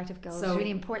 Yeah, heart of gold. So, it's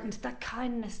really important. That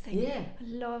kindness thing. Yeah. I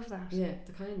love that. Yeah,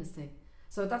 the kindness thing.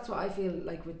 So that's what I feel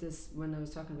like with this, when I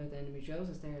was talking about the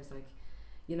endometriosis there, is like,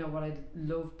 you know, what I'd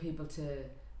love people to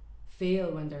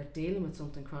feel when they're dealing with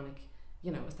something chronic,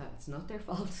 you know, is that it's not their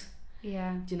fault.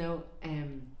 Yeah. Do you know,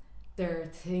 there are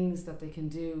things that they can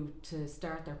do to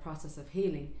start their process of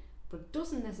healing, but it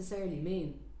doesn't necessarily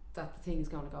mean that the thing is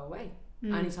going to go away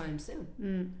anytime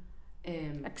soon.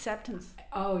 Acceptance.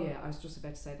 Oh yeah, I was just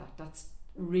about to say that. That's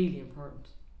really important,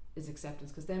 is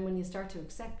acceptance, because then when you start to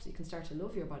accept, you can start to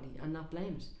love your body and not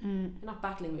blame it. You're not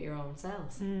battling with your own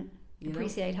cells. You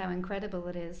appreciate how incredible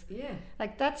it is. Yeah.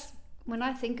 Like, that's when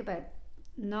I think about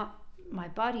not my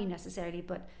body necessarily,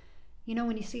 but you know,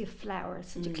 when you see a flower,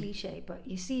 it's such a cliche, but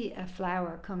you see a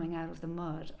flower coming out of the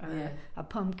mud, or a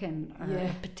pumpkin, or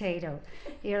a potato,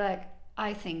 you're like,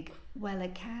 I think, well,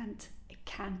 it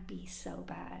can't be so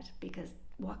bad, because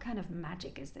what kind of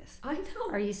magic is this? I know.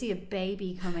 Or you see a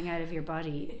baby coming out of your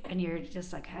body and you're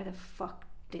just like, how the fuck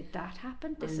did that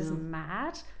happen? This is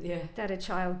mad. Yeah. That a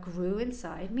child grew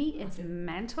inside me. It's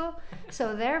mental.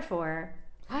 So therefore,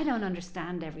 I don't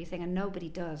understand everything, and nobody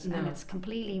does. No. And it's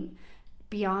completely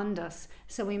beyond us.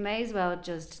 So we may as well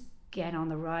just get on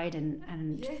the ride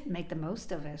and make the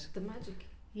most of it. The magic.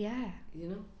 Yeah. You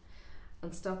know?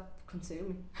 And stop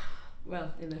consuming.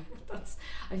 Well, you know,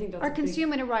 I think that's or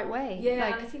consume in a right way. Yeah,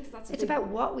 like, and I think that's it's about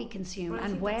what we consume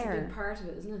and where. That's a big part of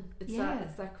it, isn't it?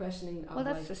 It's that questioning of, well,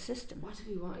 that's like, the system. What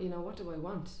do we want? You know, what do I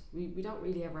want? We don't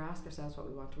really ever ask ourselves what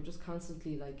we want. We're just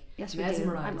constantly like mesmerized. We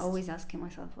do. I'm always asking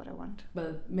myself what I want.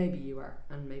 Well, maybe you are,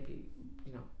 and maybe,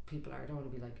 you know, people are. I don't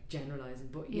want to be like generalizing,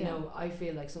 but you know, I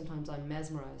feel like sometimes I'm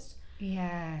mesmerized.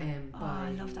 Yeah. By,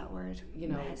 I love that word. You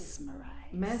know,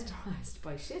 mesmerized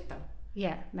by shit though.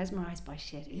 Yeah, mesmerised by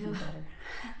shit, even better.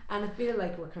 And I feel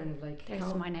like we're kind of like...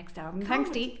 There's my next album. Thanks,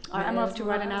 Dee. I'm off to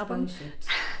write an album.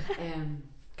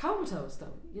 Comatose,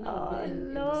 though. You know, I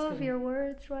love your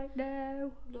words right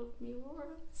now. Love me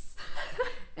words.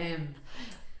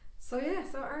 So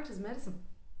art is medicine.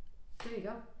 There you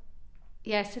go.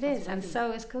 Yes, it is. And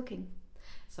so is cooking.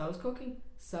 So is cooking.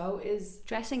 So is...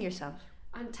 dressing yourself.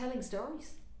 And telling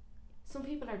stories. Some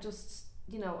people are just...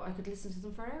 You know, I could listen to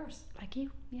them for hours. Like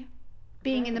you, yeah.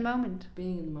 Being in the moment.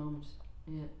 Being in the moment,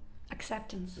 yeah.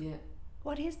 Acceptance. Yeah.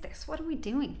 What is this? What are we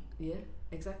doing? Yeah,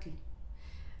 exactly.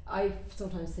 I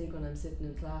sometimes think when I'm sitting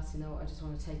in class, you know, I just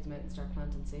want to take them out and start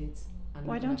planting seeds. And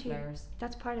why don't you? Flowers.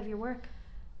 That's part of your work.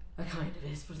 It kind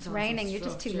of is, but it's raining. You're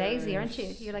just too lazy, aren't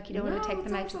you? You're like, you don't want to take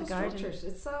them out to the garden.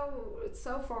 It's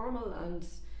so formal, and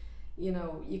you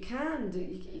know, you can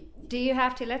do you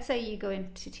have to, let's say you go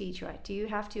in to teach, right? Do you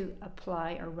have to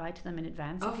apply or write to them in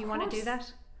advance if you want to do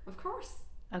that? Of course.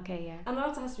 Okay, yeah. And it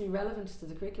also has to be relevant to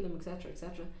the curriculum, etc.,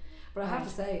 etc. But I have to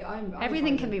say,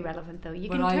 everything can be relevant, though. You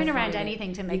can turn around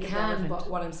anything to make it relevant. But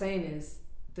what I'm saying is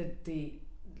that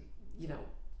you know,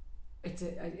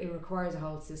 it requires a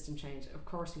whole system change. Of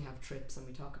course, we have trips and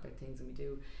we talk about things and we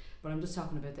do, but I'm just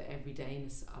talking about the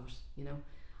everydayness of it. You know,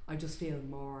 I just feel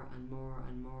more and more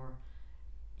and more.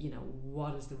 You know,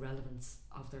 what is the relevance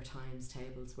of their times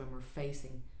tables when we're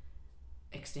facing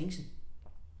extinction?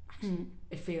 Actually,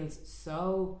 it feels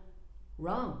so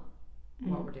wrong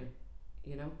what we're doing,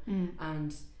 you know,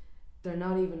 and they're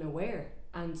not even aware,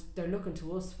 and they're looking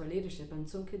to us for leadership. And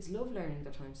some kids love learning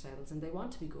their times tables and they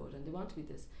want to be good and they want to be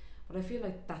this, but I feel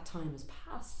like that time has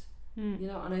passed, you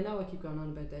know. And I know I keep going on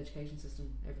about the education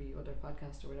system every other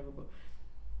podcast or whatever, but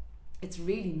it's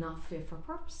really not fit for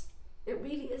purpose. It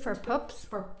really is for pups.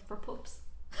 For pups.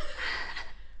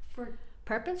 For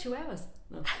purpose. Chihuahuas.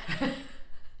 No.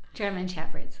 German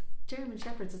Shepherds. German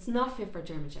Shepherds. It's not fit for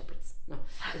German Shepherds. No,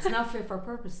 it's not fit for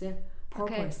purpose. Yeah,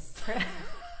 porpoise. Okay.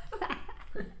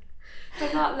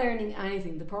 They're not learning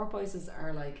anything. The porpoises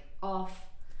are like off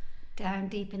down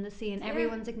deep in the sea, and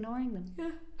everyone's ignoring them.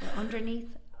 Yeah, they're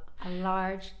underneath a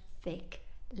large, thick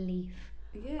leaf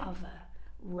of a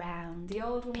round, the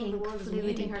old woman pink, of the world is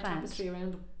fluidy her plant. tapestry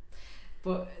around them.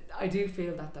 But I do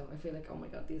feel that though. I feel like, oh my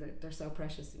God, they're so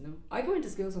precious, you know. I go into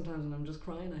school sometimes and I'm just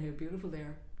crying at how beautiful they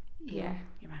are. Yeah,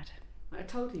 you're mad. I'm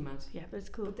totally mad. Yeah, but it's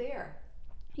cool. But they are.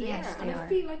 Yes, they and are. I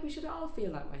feel like we should all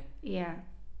feel that way. Yeah,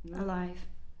 You know? alive,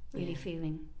 really Yeah.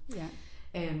 feeling. Yeah.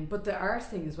 But the art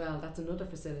thing as well, that's another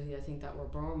facility I think that we're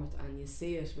born with, and you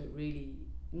see it with really,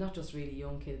 not just really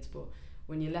young kids, but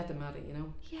when you let them at it, you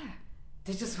know, Yeah.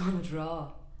 they just want to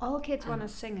draw. All kids want to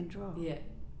sing and draw. Yeah.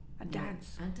 And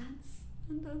dance. And dance.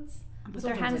 And dance. And put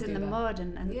their hands in the mud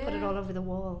and put it Yeah. all over the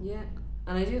wall. Yeah.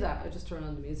 And I do that. I just turn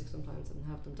on the music sometimes and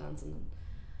have them dancing and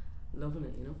loving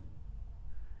it, you know.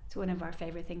 It's one of our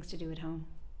favourite things to do at home.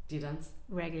 Do you dance?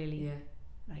 Regularly. Yeah.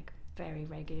 Like very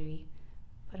regularly.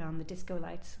 Put on the disco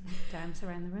lights and dance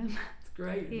around the room. It's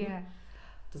great. Isn't Yeah. It?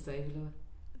 Does David love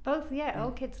it? Both, yeah,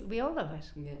 all kids, we all love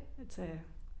it. Yeah. It's a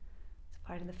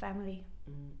part of the family.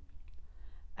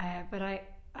 Mm. But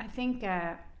I think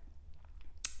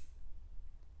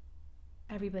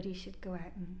everybody should go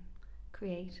out and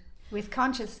create with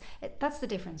that's the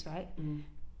difference, right? Mm.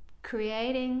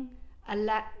 Creating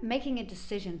making a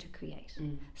decision to create.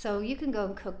 Mm. So you can go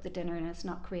and cook the dinner and it's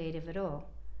not creative at all.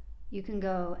 You can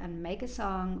go and make a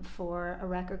song for a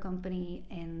record company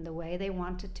in the way they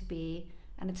want it to be,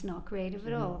 and it's not creative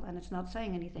at all, and it's not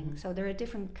saying anything. So there are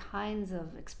different kinds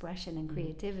of expression and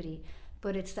creativity,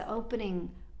 but it's the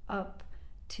opening up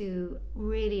to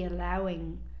really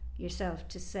allowing yourself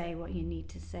to say what you need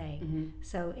to say. Mm-hmm.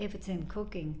 So if it's in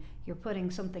cooking, you're putting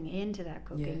something into that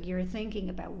cooking. Yeah. You're thinking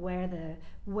about where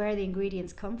the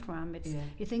ingredients come from.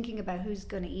 You're thinking about who's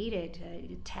going to eat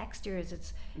it, textures.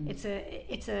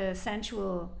 It's a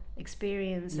sensual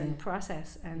experience and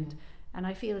process, and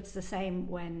I feel it's the same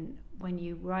when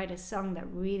you write a song that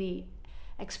really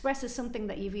expresses something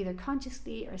that you've either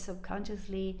consciously or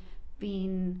subconsciously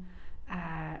been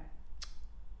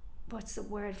what's the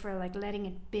word for, like, letting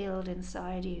it build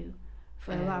inside you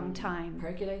for a long time.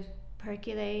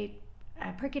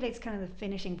 Percolate's kind of the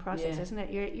finishing process, isn't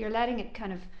it? You're letting it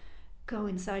kind of go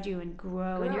inside you and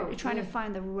grow and you're trying to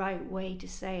find the right way to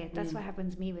say it. That's what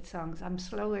happens to me with songs. I'm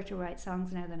slower to write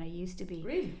songs now than I used to be.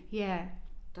 Really? Yeah.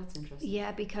 That's interesting.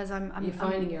 Yeah, because I'm You're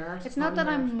finding your art. It's not that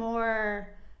I'm more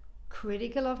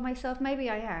critical of myself. Maybe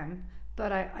I am,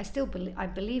 but I still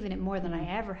believe in it more than I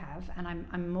ever have, and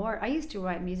I'm more. I used to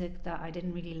write music that I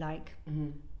didn't really like,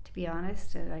 to be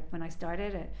honest. Like when I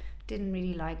started, I didn't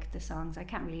really like the songs. I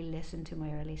can't really listen to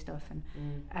my early stuff, and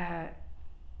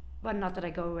well, not that I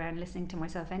go around listening to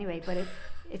myself anyway, but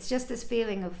it's just this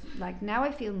feeling of, like, now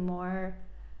I feel more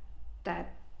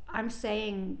that I'm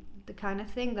saying the kind of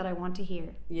thing that I want to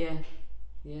hear. Yeah.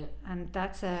 And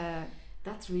that's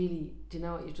really, do you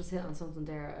know what, you just hit on something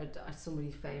there.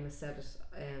 Somebody famous said it,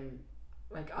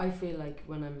 like, I feel like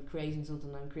when I'm creating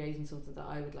something that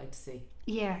I would like to see.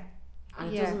 Yeah.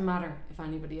 And it doesn't matter if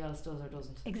anybody else does or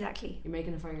doesn't. Exactly. You're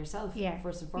making it for yourself,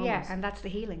 first and foremost. Yeah, and that's the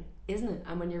healing. Isn't it?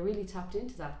 And when you're really tapped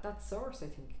into that's source, I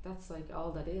think. That's like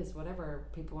all that is, whatever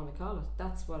people want to call it.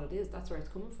 That's what it is. That's where it's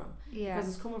coming from. Yeah. Because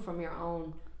it's coming from your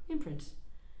own imprint.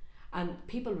 And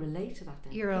people relate to that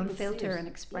then. Your own filter and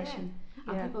expression.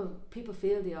 Yeah. And people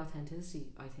feel the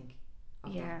authenticity, I think.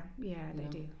 They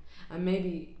do. And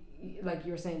maybe, like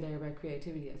you were saying there about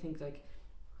creativity, I think, like,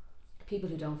 people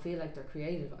who don't feel like they're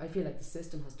creative, I feel like the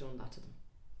system has done that to them.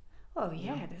 Oh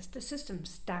yeah, the system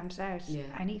stamps out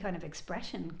any kind of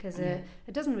expression, because it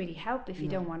doesn't really help if you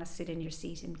don't want to sit in your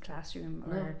seat in classroom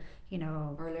or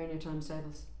or learn your times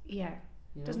tables. Yeah,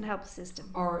 it doesn't help the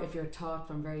system. Or if you're taught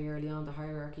from very early on the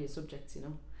hierarchy of subjects,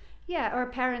 Yeah, or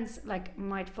parents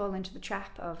might fall into the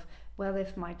trap of, well,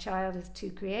 if my child is too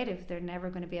creative, they're never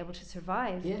going to be able to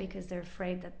survive because they're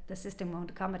afraid that the system won't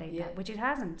accommodate that, which it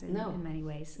hasn't in many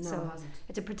ways. No, so it hasn't.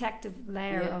 It's a protective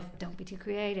layer of don't be too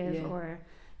creative or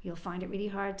you'll find it really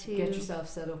hard to get yourself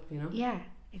set up, Yeah,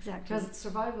 exactly. Because it's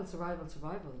survival,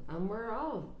 and we're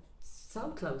all so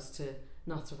close to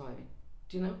not surviving.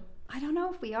 Do you know? I don't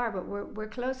know if we are, but we're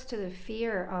close to the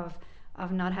fear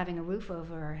of not having a roof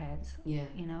over our heads. Yeah.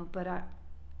 But I'm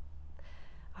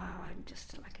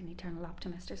just like an eternal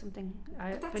optimist or something.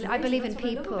 I believe in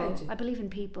people. I believe in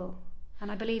people,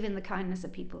 and I believe in the kindness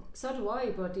of people. So do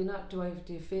I. But do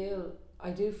you feel?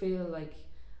 I do feel like,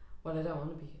 well, I don't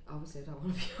want to be. Obviously, I don't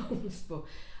want to be homeless, but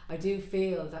I do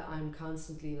feel that I'm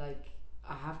constantly like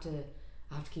I have to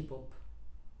keep up,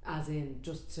 as in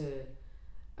just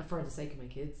for the sake of my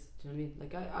kids. Do you know what I mean?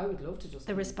 Like I would love to just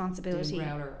the responsibility doing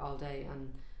growler all day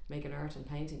and making art and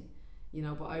painting.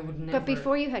 But I would never. But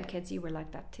before you had kids, you were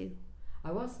like that too.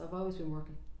 I've always been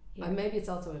working. Yeah. And maybe it's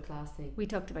also a class thing. We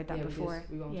talked about that before.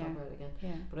 We won't talk about it again.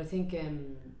 Yeah. But I think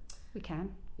we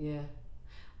can. Yeah.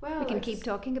 Well, we can keep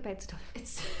talking about stuff.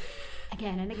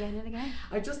 Again and again and again.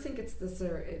 I just think it's the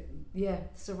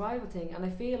survival thing, and I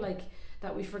feel like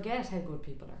that we forget how good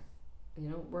people are. You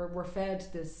know, we're fed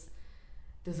this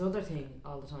other thing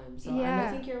all the time. So and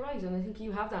I think you're right, and I think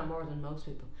you have that more than most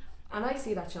people. And I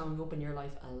see that showing up in your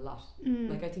life a lot.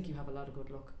 Like I think you have a lot of good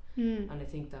luck, and I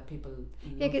think that people.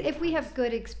 Yeah, if we have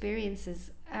good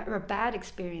experiences or a bad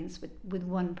experience with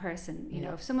one person, you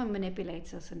know, if someone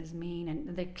manipulates us and is mean,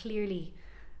 and they're clearly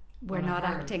we're not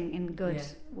acting in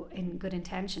good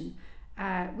intention.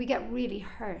 We get really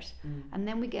hurt, and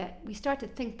then we start to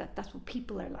think that that's what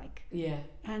people are like. Yeah.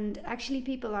 And actually,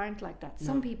 people aren't like that.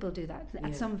 Some people do that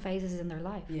at some phases in their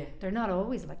life. Yeah. They're not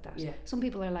always like that. Yeah. Some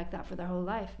people are like that for their whole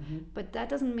life, but that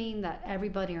doesn't mean that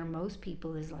everybody or most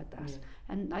people is like that. Yeah.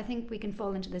 And I think we can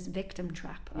fall into this victim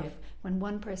trap of when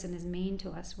one person is mean to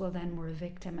us, well, then we're a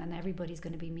victim, and everybody's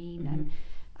going to be mean. And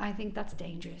I think that's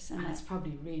dangerous, and it's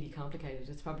probably really complicated.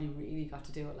 It's probably really got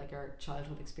to do with like our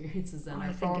childhood experiences and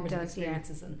our formative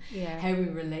experiences and how we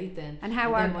relate then, and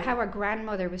how our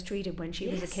grandmother was treated when she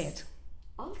was a kid.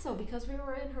 Also, because we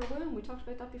were in her womb, we talked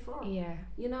about that before. Yeah,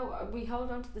 you know, we hold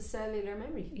on to the cellular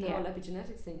memory, the whole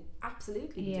epigenetics thing.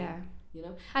 Absolutely, yeah. You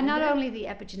know, and not only the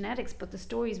epigenetics, but the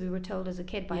stories we were told as a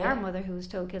kid by our mother, who was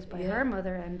told kids by her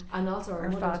mother, and also our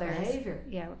mother's behaviour.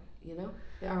 Yeah, you know,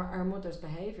 our mother's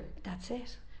behaviour. That's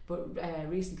it. But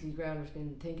recently, Growler's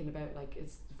been thinking about, like,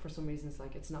 it's for some reason it's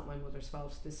like, it's not my mother's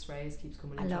fault. This phrase keeps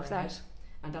coming into her head,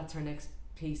 and that's her next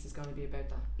piece is going to be about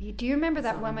that. Do you remember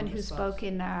that woman who spoke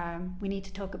in We Need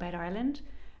to Talk About Ireland?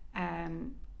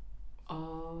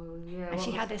 Oh yeah, and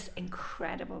she had this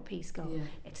incredible piece called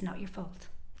 "It's Not Your Fault."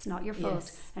 It's not your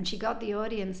fault, and she got the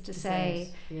audience to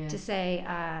say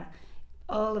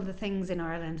all of the things in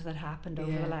Ireland that happened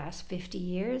over the last 50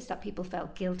 years that people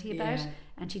felt guilty about,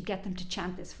 and she'd get them to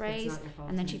chant this phrase,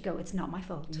 and then she'd go, "It's not my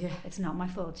fault. It's not my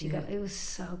fault." She'd go, it was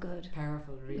so good,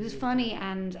 powerful, really. It was funny,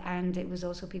 and it was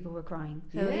also people were crying,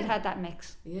 so it had that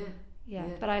mix. Yeah.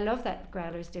 But I love that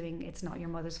Growler's doing "It's Not Your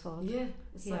Mother's Fault." Yeah,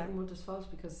 it's not your mother's fault,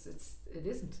 because it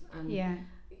isn't, and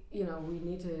you know, we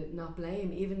need to not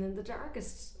blame, even in the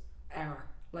darkest hour,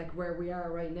 like where we are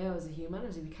right now as a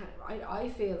humanity. We can't. I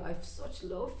feel I've such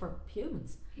love for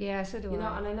humans. Yeah, so do I. You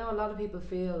know, and I know a lot of people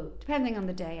feel, depending on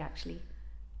the day, actually.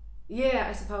 Yeah,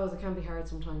 I suppose it can be hard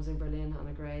sometimes in Berlin on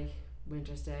a grey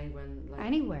winter's day when, like,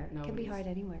 anywhere it can be hard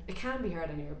anywhere. It can be hard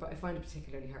anywhere, but I find it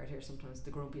particularly hard here sometimes,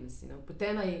 the grumpiness, you know. But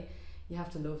then you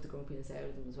have to love the grumpiness out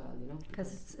of them as well, you know,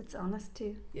 because it's honest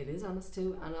too. It is honest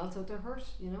too, and also they're hurt,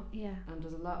 you know. Yeah. And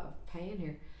there's a lot of pain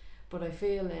here, but I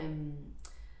feel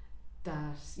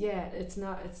that it's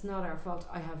not our fault.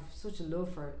 I have such a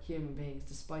love for human beings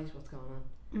despite what's going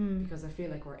on, because I feel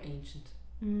like we're ancient.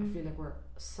 I feel like we're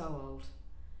so old,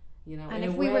 you know. And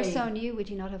if we were so new, would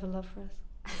you not have a love for us?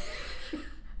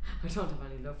 I don't have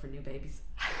any love for new babies.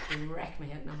 They wreck my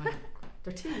head. No,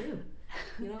 they're too new,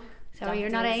 you know. So you're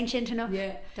not ancient enough.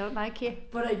 Yeah, don't like you.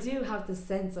 But I do have the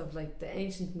sense of, like, the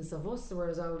ancientness of us. So we're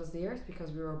as old as the earth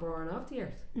because we were born off the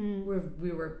earth.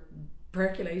 We were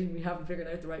percolating. We haven't figured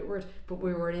out the right word, but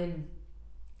we were in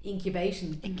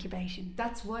incubation.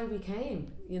 That's why we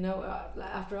came, you know.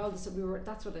 After all this,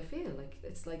 that's what I feel like.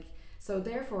 It's like, so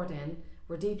therefore then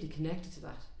we're deeply connected to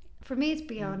that. For me, it's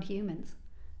beyond humans.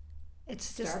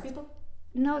 It's just star people.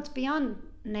 No, it's beyond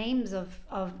names of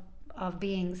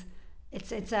beings.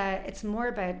 It's more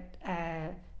about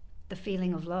the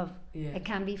feeling of love. Yeah. It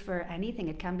can be for anything.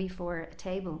 It can be for a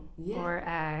table or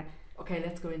okay,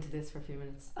 let's go into this for a few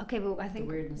minutes. Okay, well, I think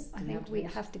we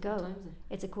have to go.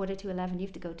 It's 11:15. You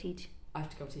have to go teach. I have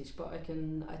to go teach, but it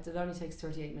only takes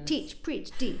 38 minutes. Teach,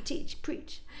 preach, teach,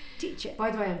 preach, teach it.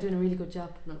 By the way, I'm doing a really good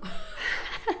job. No.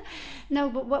 No,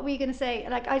 but what were you going to say?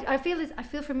 Like, I feel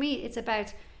for me, it's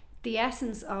about the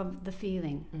essence of the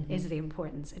feeling is the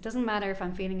importance. It doesn't matter if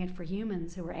I'm feeling it for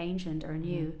humans who are ancient or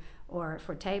new, or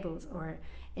for tables, or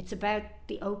it's about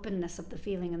the openness of the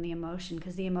feeling and the emotion,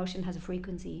 because the emotion has a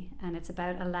frequency, and it's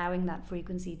about allowing that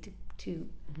frequency to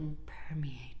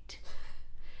permeate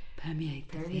the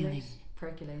feeling.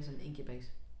 Percolate and incubate.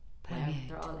 Permeate.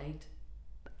 Wow, they're all 8.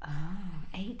 Oh,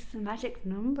 8's the magic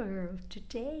number of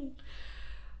today.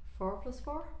 4 plus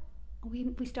 4?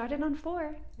 We started on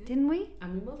 4, didn't we?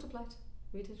 And we multiplied.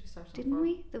 We started on 4. Didn't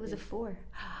we? There was a 4.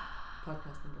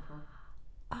 Podcast number 4.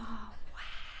 Oh,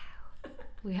 wow.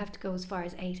 We have to go as far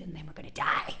as 8 and then we're going to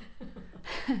die.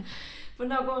 But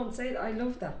no, go on, say it. I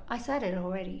love that. I said it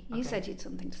already. You said you had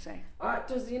something to say.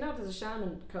 There's a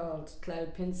shaman called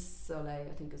Claude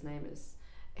Pinsolet, I think his name is,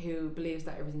 who believes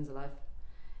that everything's alive.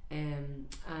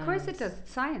 And of course it does.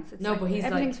 It's science. It's no, but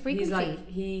everything's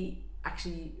frequency.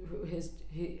 Actually,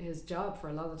 his job for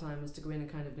a lot of the time was to go in and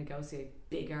kind of negotiate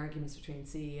big arguments between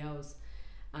CEOs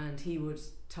and he would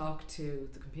talk to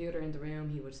the computer in the room.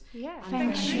 He would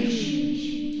Feng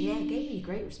Shui. it gave me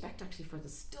great respect actually for the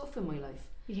stuff in my life.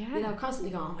 Yeah. You know,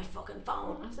 constantly going, oh, my fucking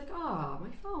phone. I was like, oh, my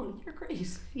phone, you're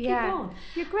great. Yeah. Keep going.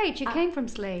 You're great. You came from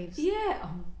slaves. Yeah.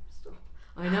 Stop.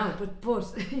 I know,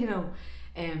 but you know,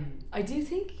 I do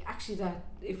think actually that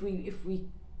if we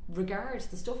regard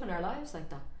the stuff in our lives like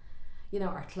that, you know,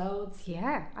 our clothes.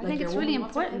 Yeah, I like think your it's really woman,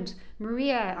 what's her important.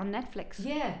 Maria on Netflix.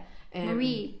 Yeah.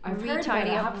 Marie I've heard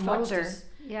Tidy about it, I Up haven't watched folder. it,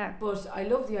 Yeah. but I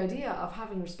love the idea of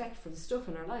having respect for the stuff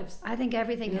in our lives. I think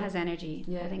everything Yeah. has energy.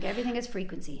 Yeah. I think everything has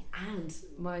frequency. And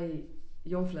my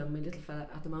young fella, my little fella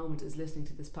at the moment, is listening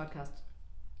to this podcast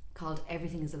called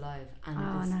Everything is Alive, and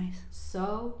it is Nice.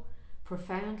 so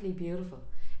profoundly beautiful.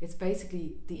 It's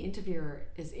basically the interviewer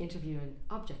is interviewing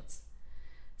objects.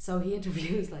 So he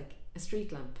interviews like a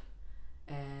street lamp,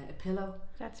 a pillow,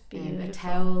 That's beautiful. a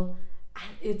towel,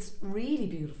 and it's really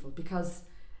beautiful because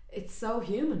it's so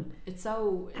human. It's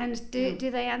so. And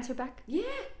do they answer back? Yeah,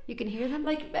 You can hear them?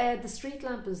 like the street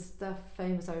lamp is the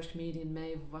famous Irish comedian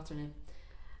Maeve. What's her name?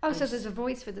 Oh, so there's a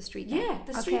voice for the street lamp. Yeah,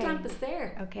 the street Okay. lamp is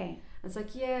there. Okay. And it's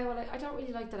like, yeah, well, I don't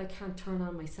really like that I can't turn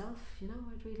on myself. You know,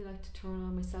 I'd really like to turn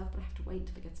on myself, but I have to wait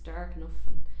until it gets dark enough,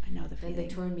 and I know the then feeling. they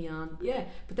turn me on. Yeah,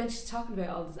 but then she's talking about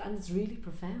all this, and it's really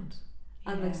profound.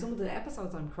 And like Yeah. some of the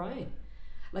episodes, I'm crying.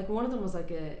 Like one of them was like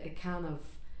a can of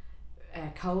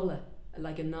cola,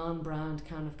 like a non-brand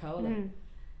can of cola,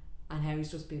 and how he's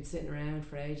just been sitting around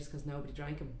for ages because nobody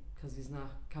drank him because he's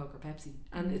not Coke or Pepsi,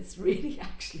 and it's really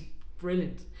actually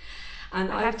brilliant. And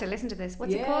I have to listen to this.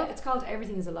 What's it called? It's called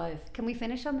Everything is Alive. Can we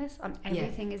finish on this? On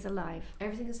Everything is Alive.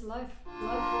 Everything is alive.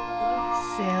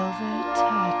 Life. Silver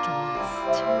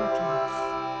turtles.